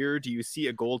stellar all year. Do you see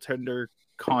a goaltender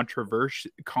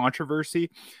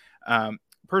controversy?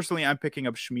 Personally, I'm picking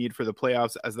up Schmid for the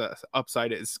playoffs as the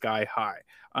upside is sky high.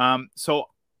 So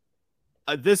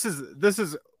this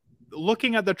is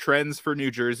looking at the trends for New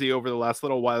Jersey over the last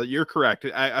little while. You're correct.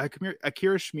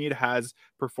 Akira Schmid has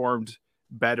performed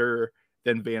better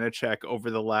than Vanacek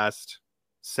over the last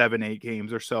 7-8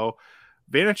 games or so.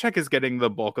 Vanacek is getting the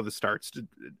bulk of the starts,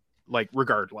 like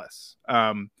regardless.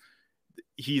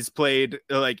 He's played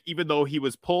like, even though he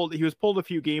was pulled a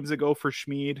few games ago for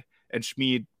Schmid, and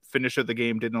Schmid finish of the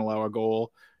game didn't allow a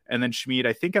goal, and then Schmid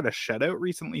I think had a shutout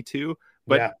recently too.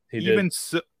 But yeah,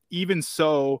 even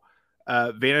so,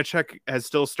 Vanacek has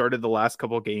still started the last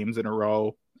couple games in a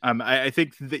row. I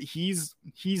think that he's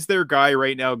their guy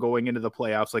right now going into the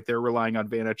playoffs. Like they're relying on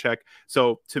Vanacek.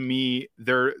 So to me,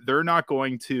 they're not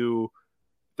going to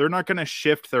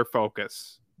shift their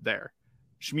focus there.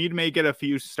 Schmid may get a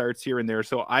few starts here and there.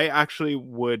 So I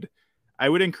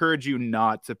would encourage you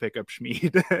not to pick up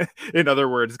Schmid. In other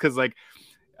words, because like,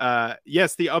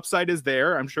 yes, the upside is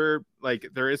there. I'm sure like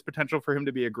there is potential for him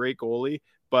to be a great goalie,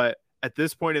 but at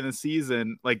this point in the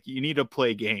season, like you need to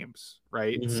play games,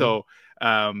 right? So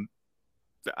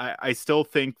I still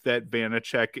think that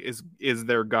Vanacek is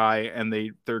their guy, and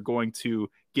they're going to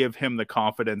give him the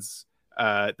confidence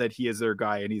that he is their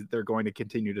guy, and they're going to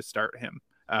continue to start him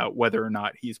whether or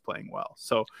not he's playing well.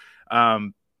 So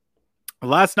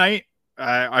last night,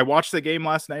 I watched the game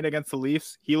last night against the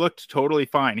Leafs. He looked totally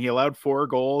fine. He allowed 4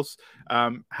 goals,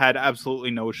 had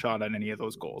absolutely no shot on any of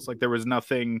those goals. Like there was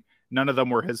nothing. None of them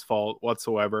were his fault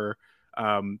whatsoever.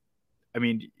 I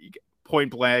mean,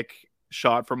 point blank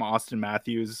shot from Austin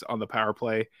Matthews on the power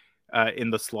play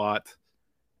in the slot.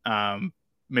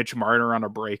 Mitch Marner on a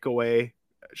breakaway,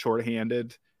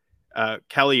 shorthanded.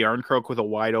 Kelly Yarncroke with a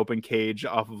wide open cage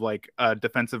off of like a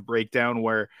defensive breakdown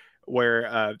where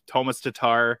Thomas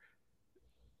Tatar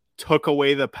took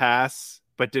away the pass,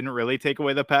 but didn't really take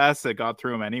away the pass. It got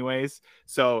through him anyways.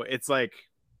 So it's like,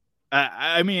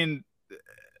 I mean,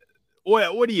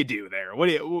 what do you do there? What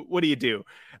do you do?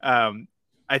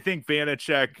 I think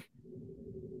Vanacek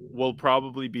will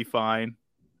probably be fine.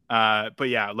 But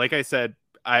yeah, like I said,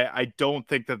 I don't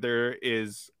think that there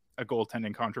is a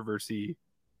goaltending controversy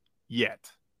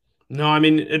yet. No, I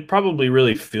mean, it probably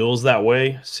really feels that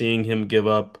way, seeing him give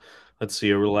up, let's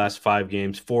see, over the last 5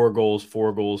 games, 4 goals,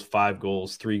 4 goals, 5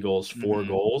 goals, 3 goals, 4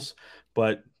 goals.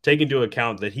 But take into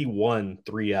account that he won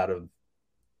 3 out of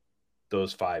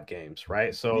those 5 games,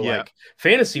 right? So like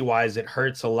fantasy wise, it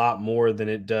hurts a lot more than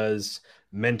it does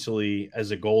mentally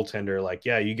as a goaltender. Like,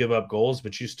 yeah, you give up goals,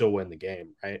 but you still win the game,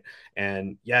 right?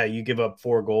 And yeah, you give up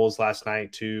 4 goals last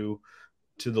night to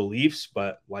the Leafs,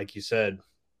 but like you said,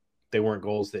 they weren't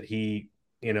goals that he,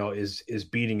 is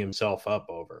beating himself up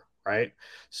over, right?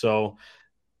 So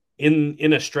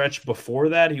in a stretch before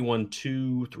that, he won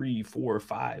 2, 3, 4,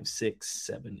 5, 6,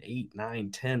 7, 8,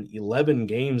 9, 10, 11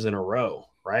 games in a row,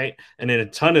 right? And in a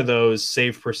ton of those,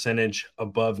 save percentage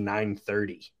above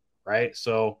 930, right?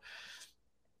 So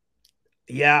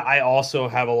yeah, I also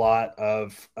have a lot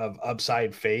of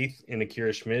upside faith in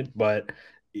Akira Schmid, but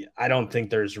I don't think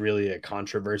there's really a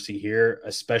controversy here,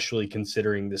 especially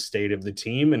considering the state of the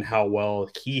team and how well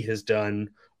he has done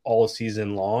all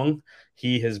season long.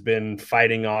 He has been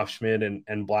fighting off Schmidt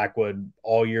and Blackwood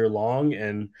all year long,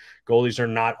 and goalies are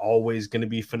not always going to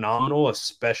be phenomenal,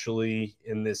 especially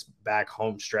in this back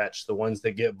home stretch. The ones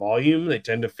that get volume, they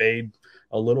tend to fade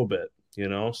a little bit, you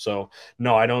know. So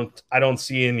no, I don't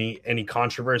see any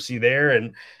controversy there,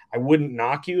 and I wouldn't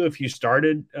knock you if you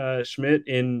started Schmidt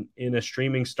in a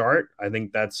streaming start. I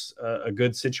think that's a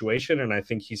good situation, and I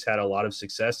think he's had a lot of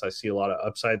success. I see a lot of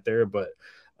upside there, but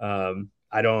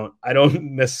I don't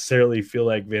necessarily feel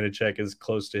like Vanacek is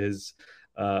close to his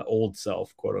old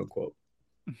self, quote unquote.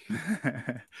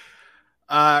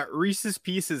 Reese's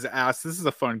Pieces asked, this is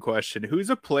a fun question. Who's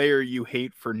a player you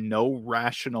hate for no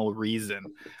rational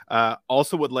reason?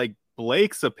 Also would like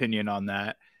Blake's opinion on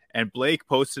that. And Blake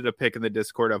posted a pic in the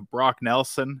Discord of Brock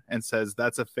Nelson and says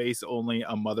that's a face only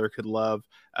a mother could love.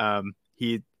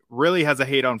 He really has a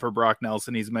hate on for Brock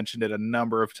Nelson. He's mentioned it a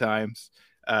number of times.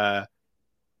 I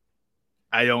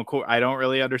don't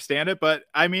really understand it, but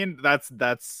I mean that's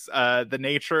the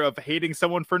nature of hating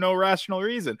someone for no rational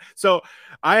reason. So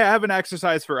I have an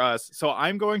exercise for us. So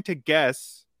I'm going to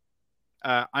guess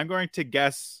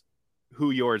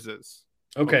who yours is.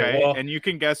 Okay, well, and you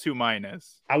can guess who mine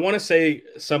is. I want to say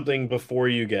something before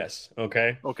you guess.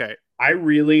 Okay. Okay. I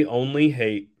really only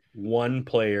hate one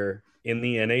player in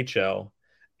the NHL,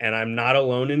 and I'm not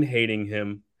alone in hating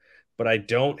him, but I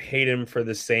don't hate him for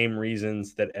the same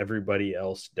reasons that everybody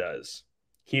else does.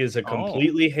 He is a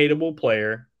completely hateable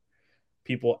player.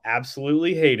 People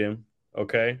absolutely hate him.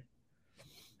 Okay.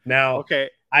 Now, okay,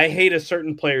 I hate a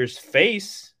certain player's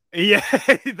face. Yeah,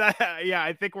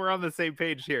 I think we're on the same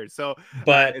page here. So,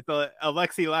 but it's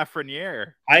Alexis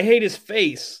Lafreniere. I hate his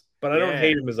face, but I don't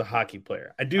hate him as a hockey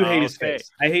player. I do hate his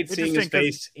face. I hate seeing his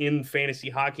face in fantasy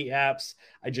hockey apps.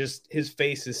 His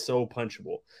face is so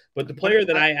punchable. But the player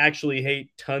that I actually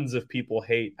hate, tons of people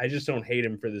hate. I just don't hate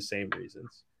him for the same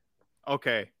reasons.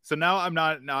 Okay, so now I'm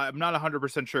not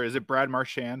 100% sure. Is it Brad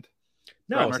Marchand?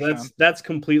 No, so that's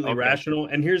completely rational.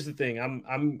 And here's the thing: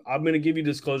 I'm going to give you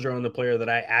disclosure on the player that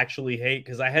I actually hate,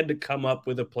 because I had to come up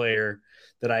with a player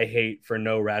that I hate for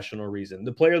no rational reason.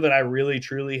 The player that I really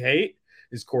truly hate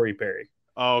is Corey Perry.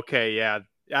 Okay, yeah.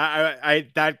 I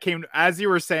that came as you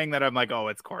were saying that. I'm like, oh,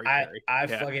 it's Corey Perry. I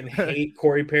fucking hate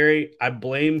Corey Perry. I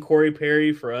blame Corey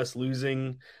Perry for us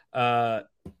losing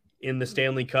in the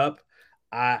Stanley Cup.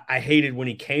 I hated when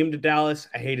he came to Dallas.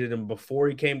 I hated him before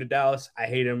he came to Dallas. I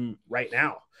hate him right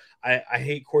now. I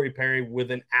hate Corey Perry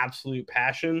with an absolute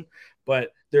passion,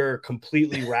 but there are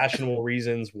completely rational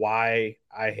reasons why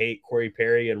I hate Corey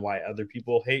Perry and why other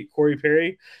people hate Corey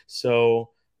Perry. So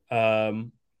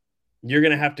you're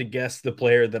going to have to guess the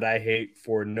player that I hate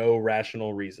for no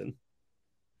rational reason.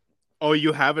 Oh,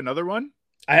 you have another one?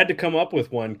 I had to come up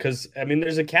with one because, I mean,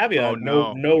 there's a caveat.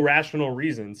 No rational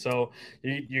reason. So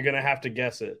you're going to have to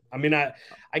guess it. I mean, I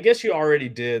guess you already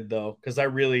did, though, because I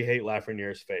really hate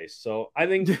Lafreniere's face. So I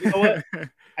think, you know what?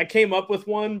 I came up with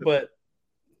one, but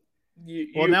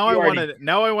now I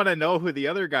want to know who the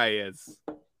other guy is.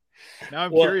 Now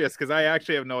I'm curious because I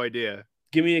actually have no idea.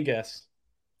 Give me a guess.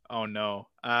 Oh, no.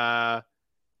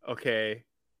 Okay.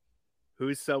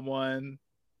 Who's someone...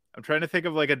 I'm trying to think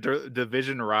of like a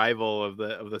division rival of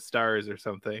the Stars or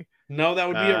something. No, that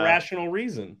would be a rational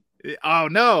reason. Oh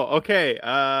no. Okay.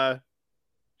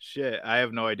 Shit. I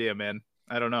have no idea, man.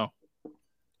 I don't know.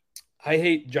 I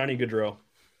hate Johnny Gaudreau.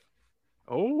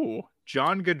 Oh,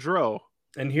 John Gaudreau.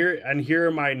 And here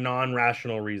are my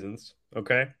non-rational reasons.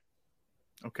 Okay.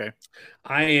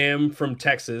 I am from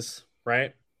Texas,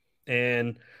 right?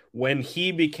 And when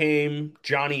he became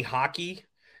Johnny Hockey,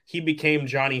 he became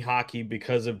Johnny Hockey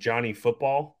because of Johnny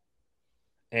Football.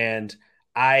 And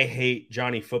I hate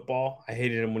Johnny Football. I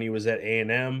hated him when he was at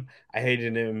A&M. I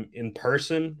hated him in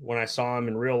person when I saw him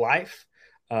in real life.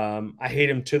 I hate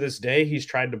him to this day. He's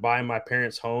tried to buy my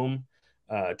parents' home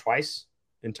twice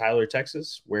in Tyler,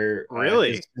 Texas, where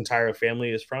his entire family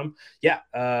is from. Yeah,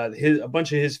 a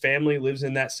bunch of his family lives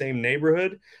in that same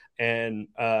neighborhood. And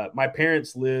my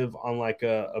parents live on like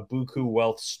a Buku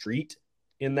Wealth street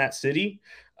in that city.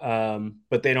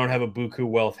 But they don't have a Buku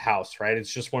Wealth house, right?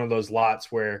 It's just one of those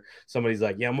lots where somebody's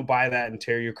like, yeah, I'm gonna buy that and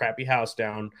tear your crappy house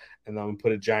down, and then I'm gonna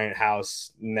put a giant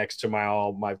house next to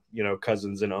all my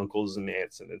cousins and uncles and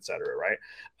aunts and etc. Right?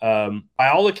 By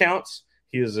all accounts,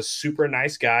 he is a super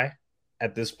nice guy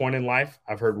at this point in life.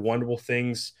 I've heard wonderful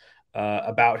things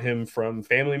about him from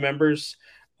family members.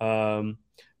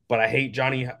 But I hate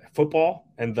Johnny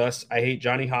Football, and thus I hate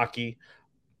Johnny Hockey.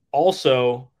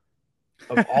 Also,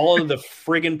 of all of the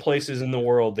friggin' places in the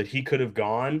world that he could have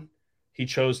gone, he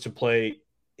chose to play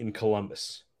in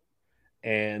Columbus.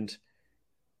 And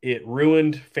it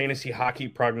ruined fantasy hockey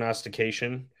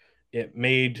prognostication. it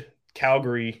made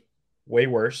Calgary way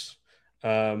worse.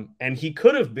 And he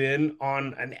could have been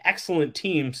on an excellent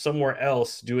team somewhere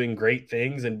else doing great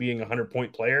things and being a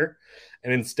 100-point player.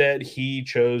 And instead, he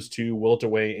chose to wilt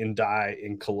away and die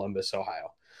in Columbus,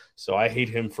 Ohio. So I hate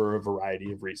him for a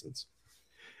variety of reasons.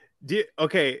 Do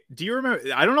you remember?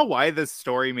 I don't know why this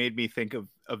story made me think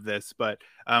of this, but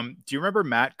do you remember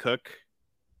Matt Cook,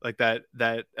 like that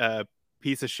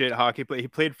piece of shit hockey player? He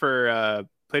played for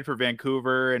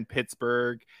Vancouver and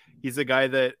Pittsburgh. He's a guy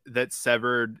that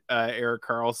severed Erik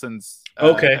Karlsson's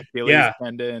Achilles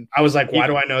tendon. I was like, why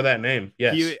do I know that name?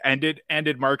 Yes, he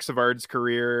ended Mark Savard's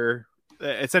career.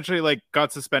 Essentially, like,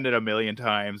 got suspended a million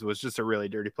times. Was just a really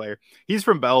dirty player. He's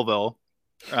from Belleville,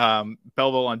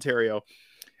 Ontario.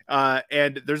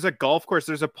 And there's a golf course.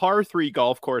 There's a par 3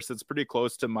 golf course that's pretty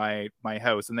close to my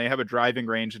house, and they have a driving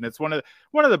range, and it's one of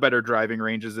the better driving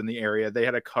ranges in the area. They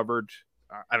had a covered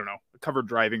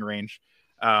driving range,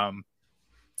 and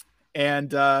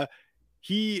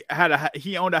he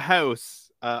owned a house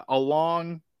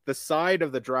along the side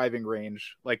of the driving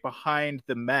range, like behind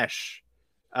the mesh.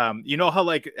 You know how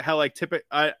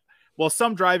typical. Well,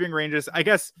 some driving ranges, I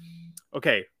guess.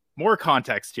 Okay, more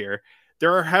context here.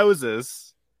 There are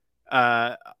houses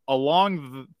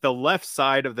along the left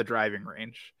side of the driving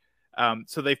range.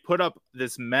 So they've put up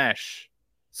this mesh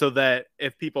so that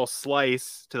if people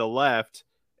slice to the left,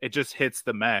 it just hits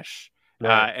the mesh,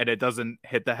 right, and it doesn't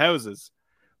hit the houses.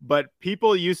 But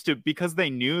people used to, because they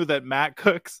knew that Matt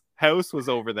Cook's house was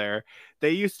over there,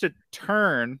 they used to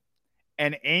turn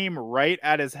and aim right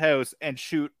at his house and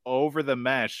shoot over the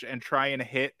mesh and try and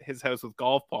hit his house with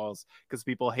golf balls because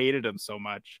people hated him so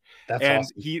much. That's and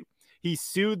awesome. He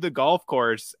sued the golf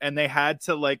course, and they had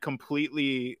to like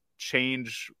completely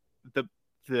change the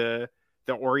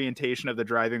orientation of the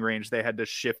driving range. They had to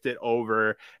shift it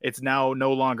over. It's now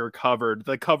no longer covered.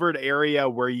 The covered area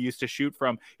where you used to shoot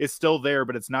from is still there,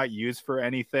 but it's not used for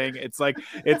anything. It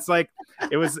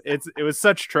was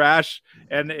such trash,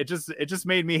 and it just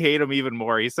made me hate him even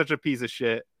more. He's such a piece of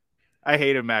shit. I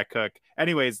hated Matt Cook.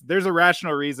 Anyways, there's a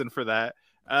rational reason for that.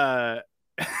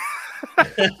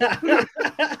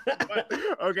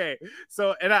 Okay,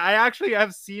 so, and I actually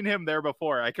have seen him there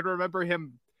before. I can remember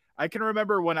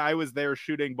when I was there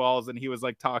shooting balls, and he was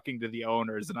like talking to the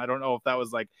owners, and I don't know if that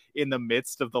was like in the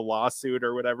midst of the lawsuit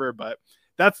or whatever, but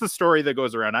that's the story that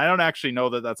goes around. I don't actually know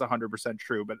that that's 100%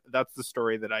 true, but that's the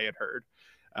story that I had heard.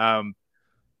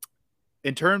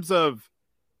 In terms of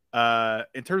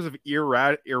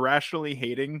irrationally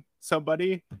hating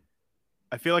somebody,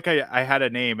 I feel like I had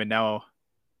a name, and now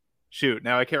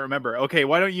I can't remember. Okay,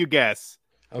 why don't you guess?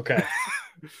 Okay.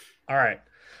 All right.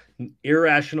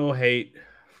 Irrational hate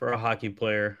for a hockey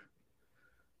player.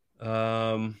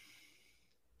 I'm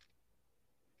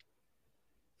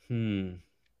gonna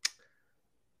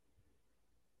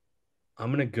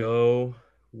go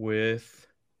with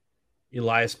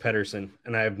Elias Pettersson,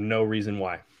 and I have no reason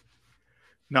why.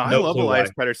 No, I love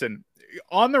Elias Pettersson.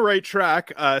 On the right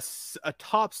track, a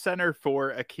top center for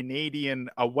a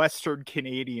Western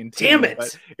Canadian team. Damn it!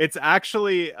 But it's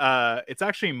actually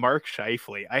Mark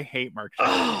Scheifele. I hate Mark Scheifele.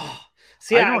 Oh,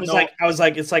 see, I was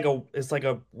like, it's like a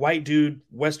white dude,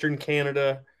 Western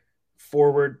Canada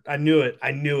forward. I knew it.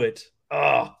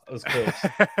 Oh, it was close.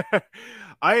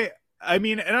 I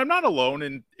mean, and I'm not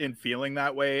alone in feeling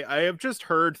that way. I have just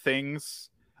heard things.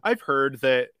 I've heard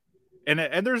that,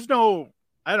 and there's no.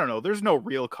 I don't know. There's no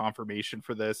real confirmation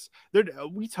for this.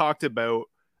 We talked about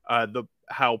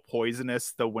how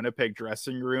poisonous the Winnipeg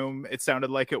dressing room, it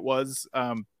sounded like it was,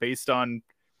 based on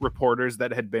reporters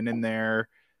that had been in there,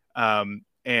 and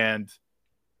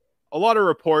a lot of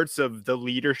reports of the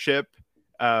leadership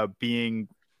being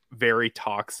very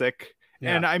toxic.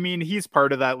 Yeah. And I mean, he's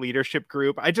part of that leadership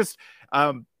group.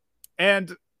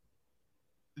 And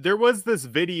there was this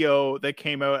video that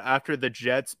came out after the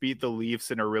Jets beat the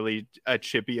Leafs in a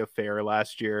chippy affair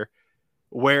last year,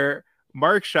 where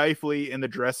Mark Scheifele in the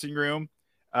dressing room,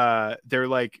 they're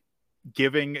like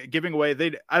giving away.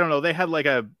 I don't know. They had like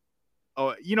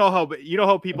you know how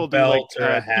people do like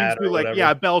a hat or like,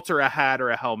 yeah, a belt or a hat or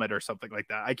a helmet or something like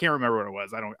that. I can't remember what it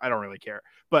was. I don't really care.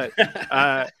 But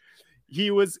he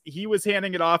was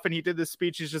handing it off, and he did this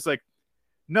speech. He's just like,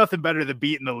 nothing better than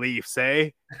beating the Leafs,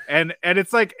 eh? And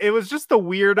it's like, it was just the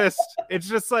weirdest. It's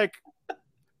just like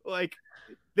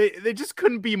they just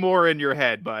couldn't be more in your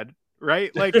head, bud.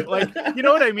 Right? Like you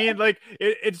know what I mean? Like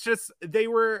it's just,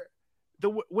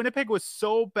 Winnipeg was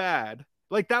so bad.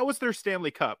 Like, that was their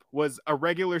Stanley Cup, was a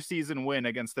regular season win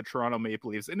against the Toronto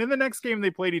Maple Leafs. And in the next game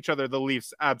they played each other, the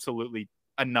Leafs absolutely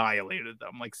annihilated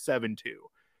them, like 7-2.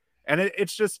 And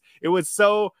it was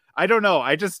so, I don't know.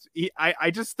 I just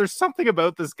there's something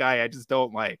about this guy I just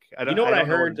don't like. I You don't know what I I don't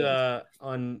know what heard it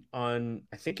is. on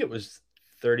I think it was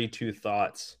 32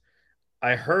 Thoughts.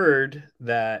 I heard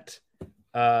that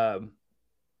um,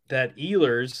 that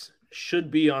Ehlers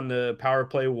should be on the power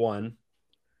play one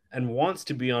and wants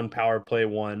to be on power play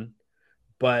one,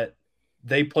 but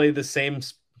they play the same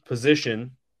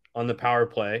position on the power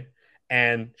play,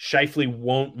 and Scheifele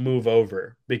won't move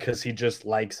over because he just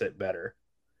likes it better,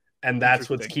 and that's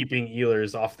what's Interesting. keeping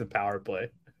Ehlers off the power play.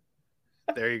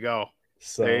 There you go.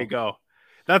 There you So go.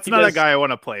 That's he not a does guy I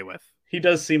want to play with. he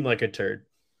does seem like a turd,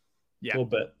 Yeah. a little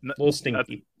bit, N- a little That's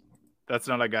stinky. that's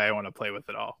not a guy I want to play with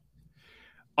at all.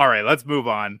 All right, let's move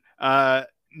on.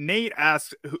 Nate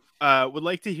asks, would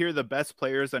like to hear the best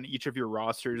players on each of your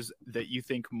rosters that you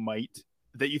think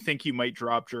you might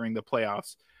drop during the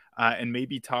playoffs, and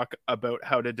maybe talk about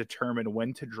how to determine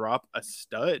when to drop a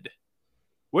stud.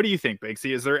 What do you think,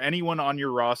 Banksy? Is there anyone on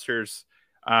your rosters,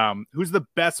 who's the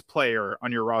best player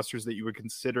on your rosters that you would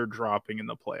consider dropping in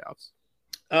the playoffs?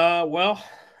 Well,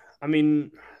 I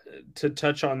mean, to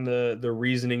touch on the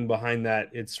reasoning behind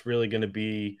that, it's really going to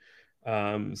be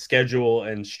schedule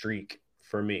and streak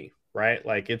for me, right?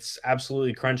 Like it's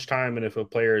absolutely crunch time, and if a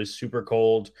player is super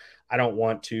cold, I don't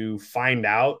want to find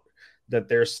out that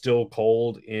they're still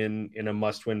cold in a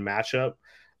must-win matchup.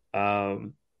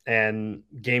 And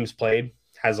games played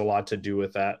has a lot to do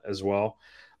with that as well.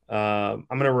 I'm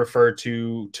going to refer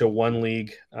to one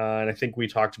league, and I think we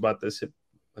talked about this.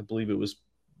 I believe it was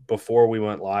before we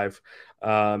went live,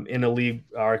 in a league,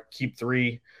 our Keep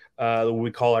Three.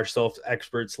 We call ourselves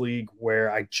Experts League,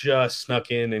 where I just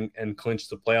snuck in and clinched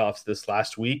the playoffs this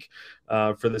last week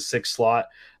for the 6th slot.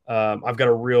 I've got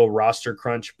a real roster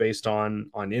crunch based on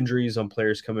injuries, on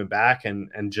players coming back,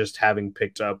 and just having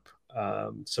picked up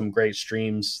some great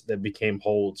streams that became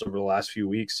holds over the last few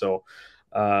weeks. So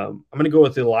I'm going to go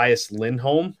with Elias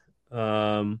Lindholm,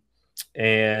 and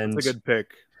That's a good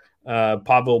pick.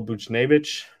 Pavel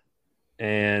Buchnevich,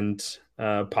 and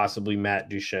possibly Matt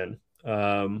Duchene.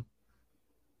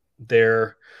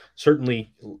 They're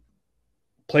certainly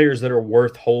players that are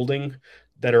worth holding,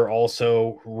 that are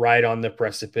also right on the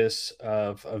precipice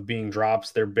of being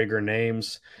drops. They're bigger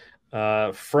names.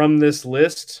 From this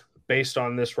list, based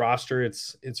on this roster,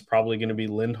 it's probably going to be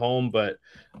Lindholm, but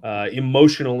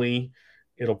emotionally,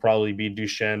 it'll probably be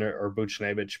Duchene or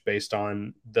Buchnevich based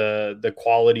on the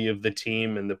quality of the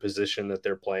team and the position that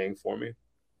they're playing for me.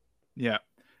 Yeah.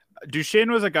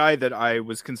 Duchene was a guy that I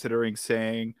was considering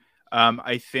saying.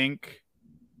 I think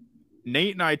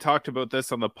Nate and I talked about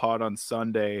this on the pod on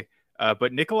Sunday,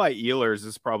 but Nikolai Ehlers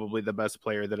is probably the best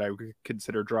player that I would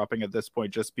consider dropping at this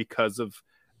point, just because of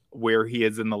where he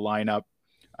is in the lineup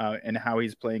and how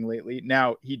he's playing lately.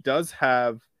 Now, he does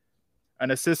have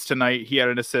an assist tonight. He had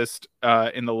an assist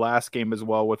in the last game as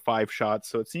well with 5 shots.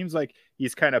 So it seems like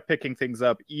he's kind of picking things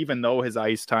up, even though his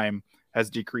ice time has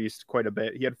decreased quite a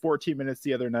bit. He had 14 minutes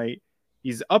the other night.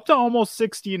 He's up to almost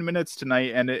 16 minutes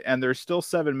tonight, and there's still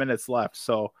 7 minutes left.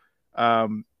 So I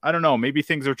don't know. Maybe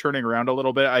things are turning around a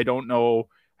little bit. I don't know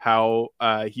how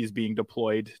he's being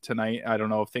deployed tonight. I don't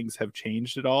know if things have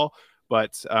changed at all.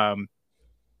 But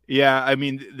yeah, I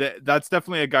mean, that's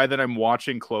definitely a guy that I'm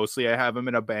watching closely. I have him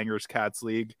in a Bangers Cats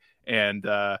league, and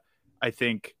I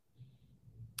think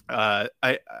I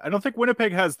don't think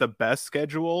Winnipeg has the best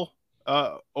schedule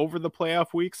over the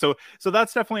playoff week. So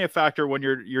that's definitely a factor when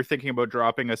you're thinking about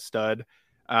dropping a stud,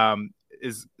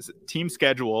 is team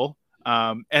schedule.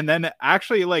 And then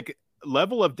actually like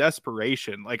level of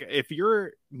desperation. Like if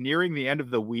you're nearing the end of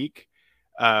the week,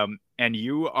 and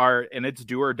it's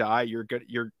do or die,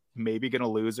 you're maybe going to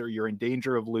lose, or you're in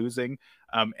danger of losing.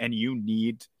 And you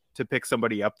need to pick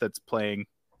somebody up that's playing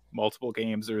multiple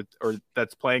games, or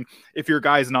that's playing. If your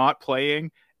guy's not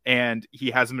playing and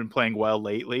he hasn't been playing well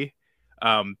lately,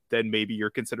 then maybe you're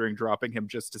considering dropping him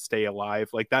just to stay alive.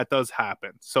 Like that does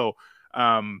happen. So,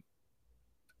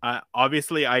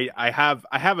 obviously I have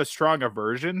a strong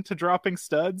aversion to dropping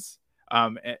studs.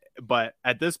 But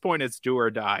at this point it's do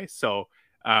or die. So,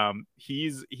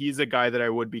 he's a guy that I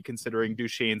would be considering.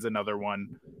 Duchene's another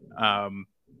one.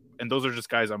 And those are just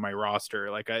guys on my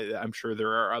roster. Like I'm sure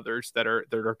there are others that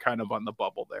are kind of on the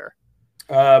bubble there.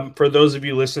 For those of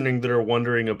you listening that are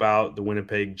wondering about the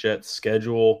Winnipeg Jets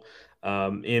schedule,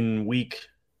 in week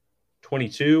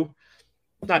 22,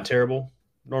 not terrible,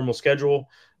 normal schedule.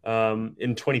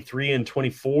 In 23 and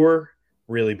 24,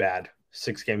 really bad.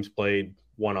 6 games played,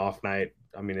 1 off night.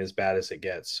 I mean, as bad as it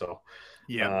gets. So,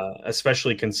 Yeah,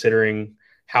 especially considering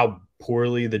how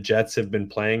poorly the Jets have been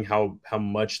playing, how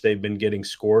much they've been getting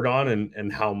scored on,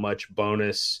 and how much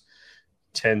bonus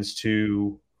tends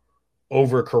to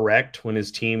overcorrect when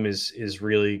his team is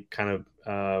really kind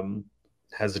of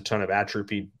has a ton of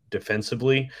atrophy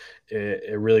defensively.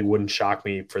 It really wouldn't shock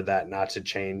me for that not to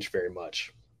change very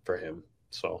much for him.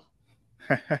 So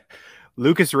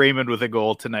Lucas Raymond with a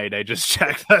goal tonight. I just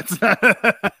checked. That's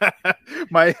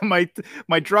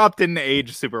my drop didn't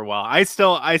age super well. I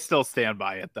still stand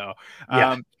by it though.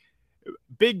 yeah.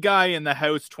 Big guy in the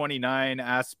house 29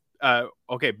 asked.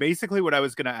 Okay, basically what I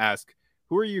was gonna ask: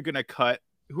 who are you gonna cut?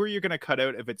 Who are you gonna cut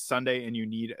out if it's Sunday and you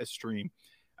need a stream?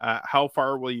 How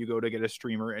far will you go to get a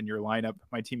streamer in your lineup?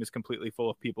 My team is completely full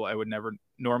of people I would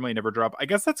normally never drop. I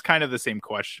guess that's kind of the same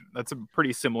question. That's a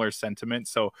pretty similar sentiment.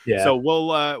 So Yeah. so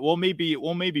we'll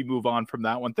maybe move on from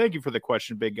that one. Thank you for the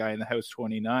question, big guy in the house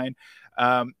 29.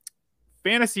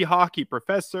 Fantasy hockey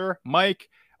professor Mike,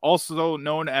 also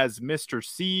known as Mr.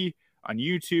 C on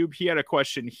YouTube. He had a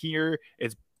question here.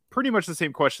 It's pretty much the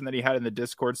same question that he had in the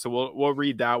Discord. So we'll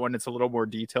read that one. It's a little more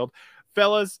detailed.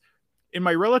 Fellas, in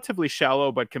my relatively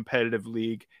shallow but competitive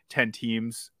league, 10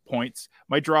 teams, points,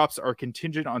 my drops are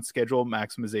contingent on schedule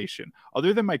maximization.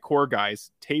 Other than my core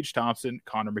guys, Tage Thompson,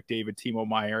 Connor McDavid, Timo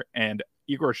Meier, and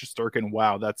Igor Shesterkin.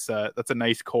 Wow, that's a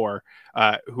nice core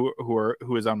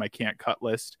who is on my can't cut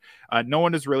list. No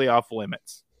one is really off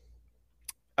limits.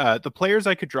 The players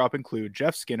I could drop include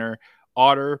Jeff Skinner,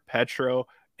 Otter, Petro,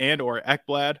 and or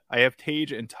Ekblad. I have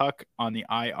Tage and Tuck on the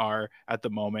IR at the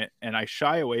moment, and I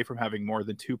shy away from having more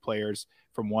than 2 players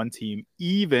from one team,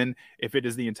 even if it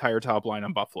is the entire top line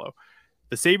on Buffalo.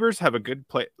 The Sabres have a good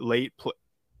late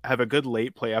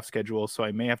playoff schedule, so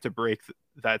I may have to break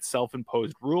that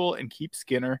self-imposed rule and keep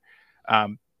Skinner.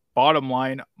 Bottom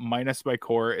line, minus my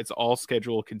core, it's all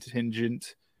schedule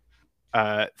contingent.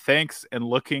 Thanks, and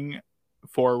looking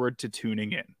forward to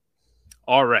tuning in.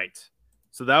 All right.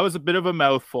 So that was a bit of a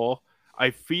mouthful. I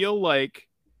feel like,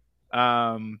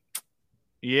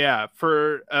 yeah,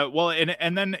 for,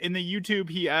 and then in the YouTube,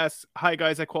 he asks, hi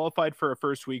guys, I qualified for a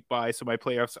first week bye. So my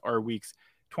playoffs are weeks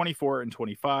 24 and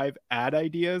 25. Ad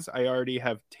ideas. I already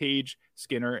have Tage,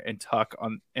 Skinner, and Tuck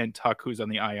who's on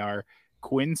the IR.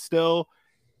 Quinn still,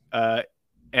 and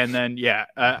then, yeah,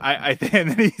 and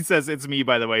then he says, it's me,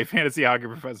 by the way, fantasy hockey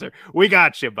professor. We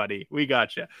got you, buddy. We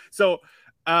got you. So,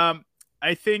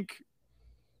 I think,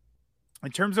 in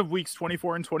terms of weeks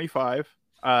 24 and 25,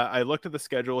 I looked at the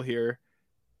schedule here.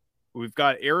 We've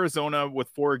got Arizona with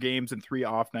 4 games and 3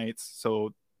 off nights.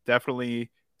 So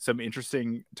definitely some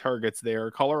interesting targets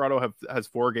there. Colorado has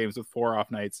 4 games with 4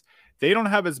 off nights. They don't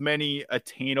have as many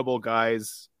attainable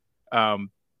guys.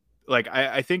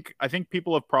 I think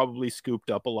people have probably scooped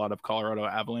up a lot of Colorado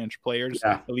Avalanche players,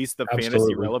 at least the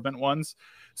fantasy relevant ones.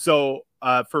 So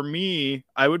for me,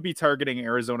 I would be targeting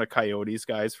Arizona Coyotes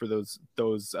guys for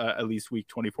those at least week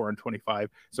 24 and 25.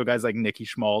 So guys like Nicky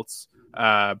Schmaltz,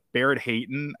 Barrett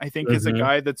Hayton, I think is a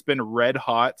guy that's been red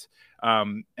hot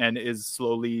and is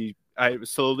slowly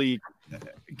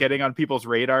getting on people's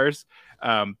radars.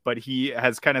 But he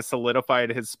has kind of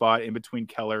solidified his spot in between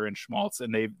Keller and Schmaltz,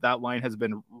 and that line has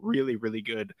been really, really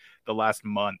good the last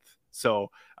month. So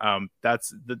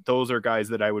those are guys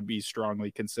that I would be strongly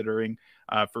considering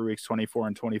for weeks 24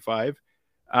 and 25.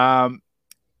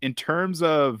 In terms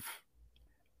of,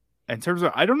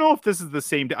 I don't know if this is the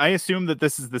same. I assume that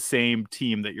this is the same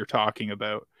team that you're talking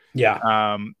about.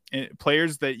 Yeah.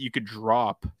 Players that you could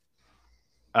drop.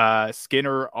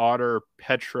 Skinner, Otter,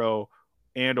 Petro,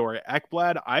 and or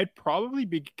Ekblad, I'd probably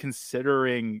be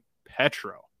considering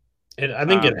Petro. And I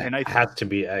think it has to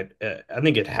be. I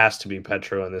think it has to be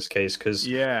Petro in this case because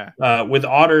with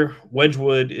Otter,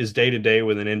 Wedgwood is day to day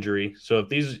with an injury. So if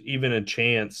there's even a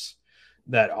chance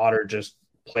that Otter just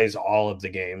plays all of the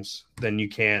games, then you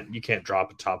can't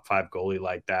drop a top 5 goalie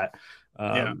like that.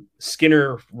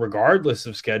 Skinner, regardless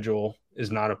of schedule, is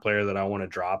not a player that I want to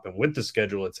drop, and with the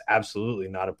schedule, it's absolutely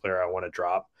not a player I want to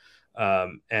drop.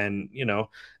 And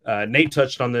Nate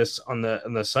touched on this on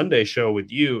the Sunday show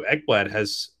with you. Ekblad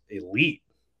has elite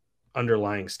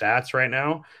underlying stats right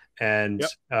now, and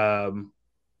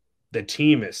the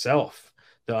team itself,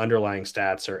 the underlying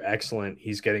stats are excellent.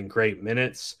 He's getting great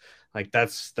minutes. Like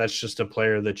that's just a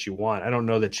player that you want. I don't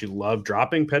know that you love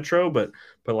dropping Petro, but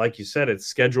like you said, it's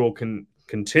schedule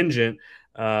contingent.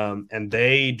 And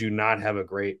they do not have a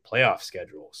great playoff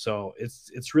schedule. So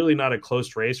it's really not a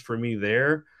close race for me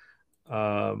there.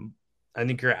 I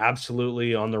think you're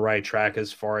absolutely on the right track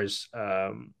as far as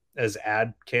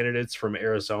ad candidates from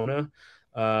Arizona.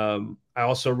 I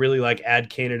also really like ad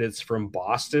candidates from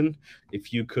Boston.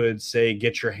 If you could say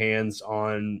get your hands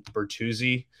on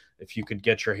Bertuzzi, if you could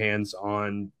get your hands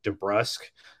on DeBrusk,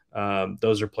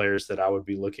 those are players that I would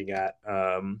be looking at.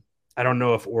 I don't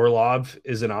know if Orlov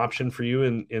is an option for you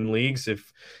in leagues.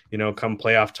 If, come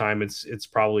playoff time, it's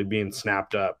probably being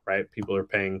snapped up, right? People are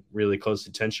paying really close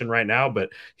attention right now, but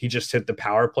he just hit the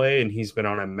power play and he's been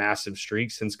on a massive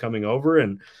streak since coming over.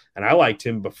 And I liked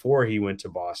him before he went to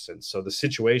Boston. So the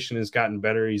situation has gotten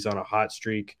better. He's on a hot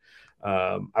streak.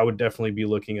 I would definitely be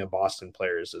looking at Boston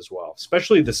players as well,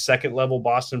 especially the second level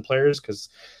Boston players, because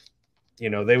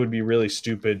they would be really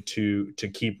stupid to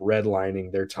keep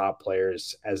redlining their top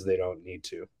players as they don't need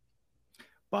to.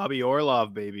 Bobby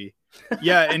Orlov, baby.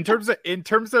 Yeah, in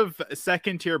terms of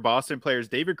second tier Boston players,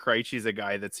 David Krejci is a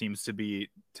guy that seems to be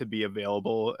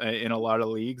available in a lot of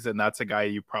leagues, and that's a guy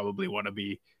you probably want to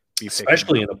be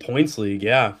especially in a points league.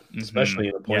 Yeah, especially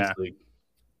in a points league.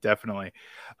 Definitely.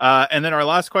 And then our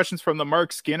last question's from the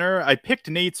Mark Skinner. I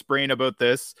picked Nate's brain about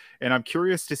this, and I'm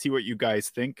curious to see what you guys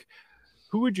think.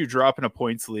 Who would you drop in a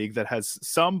points league that has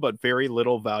some but very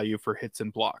little value for hits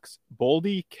and blocks?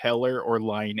 Boldy, Keller, or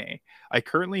Laine? I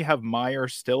currently have Meyer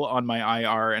still on my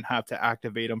IR and have to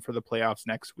activate him for the playoffs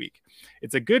next week.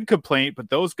 It's a good complaint, but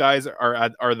those guys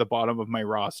are the bottom of my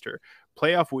roster.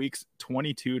 Playoff weeks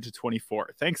 22 to 24.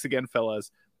 Thanks again,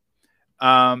 fellas.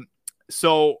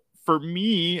 So for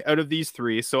me, out of these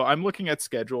three, so I'm looking at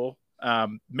schedule.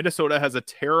 Minnesota has a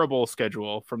terrible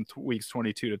schedule from weeks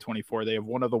 22 to 24. They have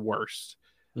one of the worst.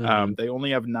 They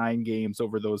only have 9 games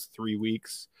over those 3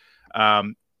 weeks.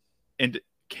 And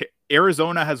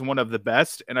Arizona has one of the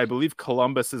best, and I believe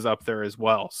Columbus is up there as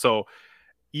well. So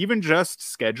even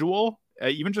just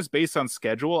based on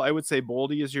schedule, I would say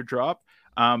Boldy is your drop.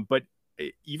 But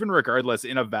even regardless,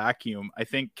 in a vacuum, I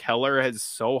think Keller is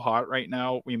so hot right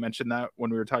now. We mentioned that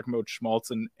when we were talking about Schmaltz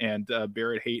and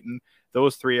Barrett Hayton.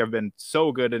 Those three have been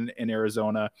so good in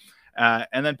Arizona.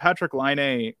 And then Patrick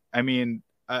Laine, I mean,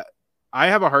 I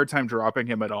have a hard time dropping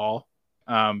him at all,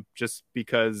 just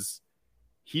because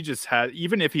he just had,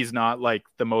 even if he's not like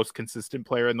the most consistent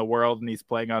player in the world and he's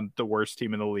playing on the worst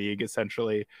team in the league,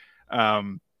 essentially,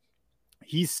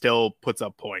 he still puts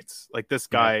up points. Like this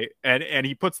guy, and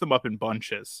he puts them up in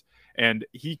bunches. And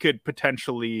he could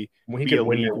potentially be a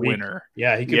league winner.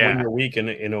 Yeah, he could win your week in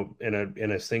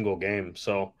a single game.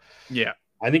 So yeah,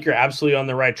 I think you're absolutely on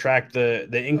the right track. The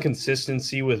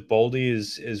inconsistency with Boldy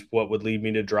is what would lead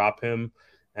me to drop him.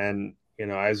 And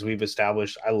as we've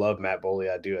established, I love Matt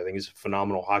Boldy. I do. I think he's a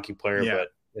phenomenal hockey player. Yeah.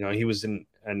 But he was an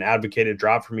advocated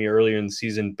drop for me earlier in the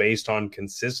season based on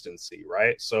consistency,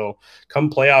 right? So come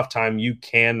playoff time, you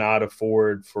cannot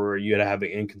afford for you to have an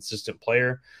inconsistent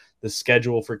player. The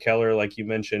schedule for Keller, like you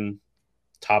mentioned,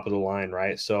 top of the line,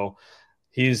 right? So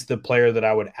he's the player that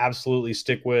I would absolutely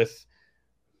stick with.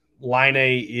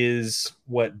 Laine is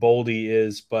what Boldy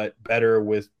is, but better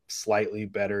with slightly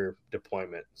better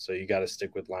deployment. So you got to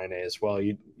stick with Laine as well.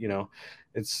 You know,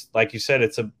 it's like you said,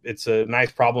 it's a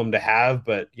nice problem to have,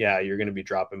 but yeah, you're going to be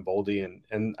dropping Boldy,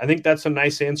 and I think that's a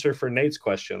nice answer for Nate's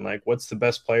question. Like, what's the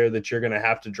best player that you're going to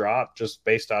have to drop just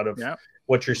based out of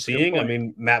what you're seeing? I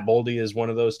mean, Matt Boldy is one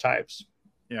of those types.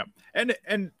 Yeah,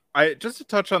 and I just to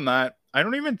touch on that, I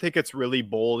don't even think it's really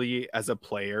Boldy as a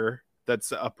player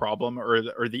that's a problem, or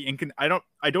the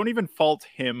I don't even fault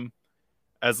him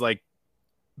as like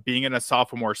being in a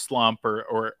sophomore slump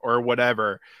or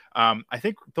whatever. I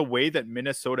think the way that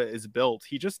Minnesota is built,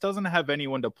 he just doesn't have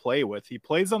anyone to play with. He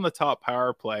plays on the top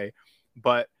power play,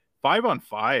 but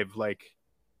 5-on-5, like,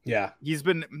 yeah, he's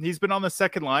been on the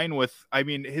second line with, I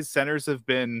mean, his centers have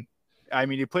been, I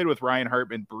mean, he played with Ryan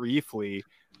Hartman briefly,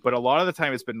 but a lot of the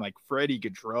time it's been like Freddie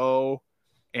Gaudreau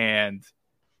and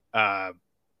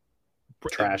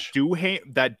trash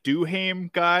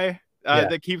Duhaime guy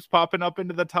that keeps popping up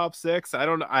into the top 6. I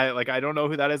don't know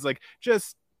who that is. Like,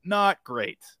 just not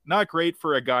great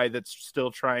for a guy that's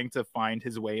still trying to find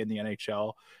his way in the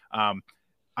NHL.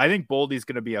 I think Boldy's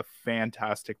going to be a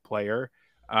fantastic player.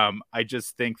 I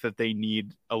just think that they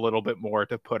need a little bit more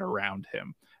to put around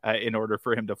him in order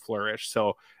for him to flourish.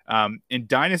 So in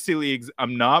dynasty leagues,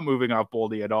 I'm not moving off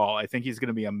Boldy at all. I think he's going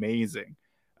to be amazing.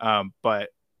 But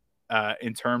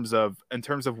in terms of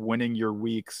winning your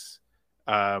weeks,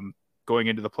 going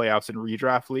into the playoffs and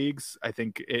redraft leagues, I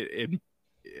think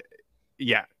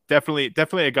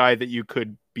definitely a guy that you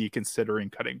could be considering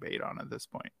cutting bait on at this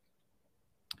point.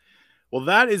 Well,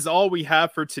 that is all we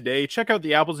have for today. Check out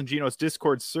the Apples and Ginos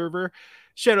Discord server.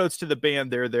 Shoutouts to the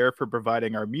band They're There for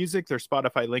providing our music. Their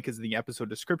Spotify link is in the episode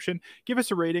description. Give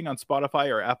us a rating on Spotify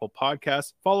or Apple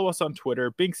Podcasts. Follow us on Twitter.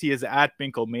 Binksy is at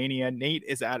Binklemania. Nate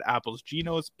is at Apples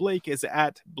Ginos. Blake is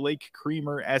at Blake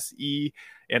Creamer SE.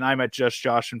 And I'm at Just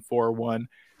Josh and 41.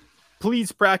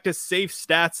 Please practice safe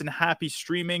stats and happy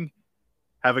streaming.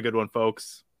 Have a good one,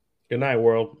 folks. Good night,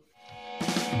 world.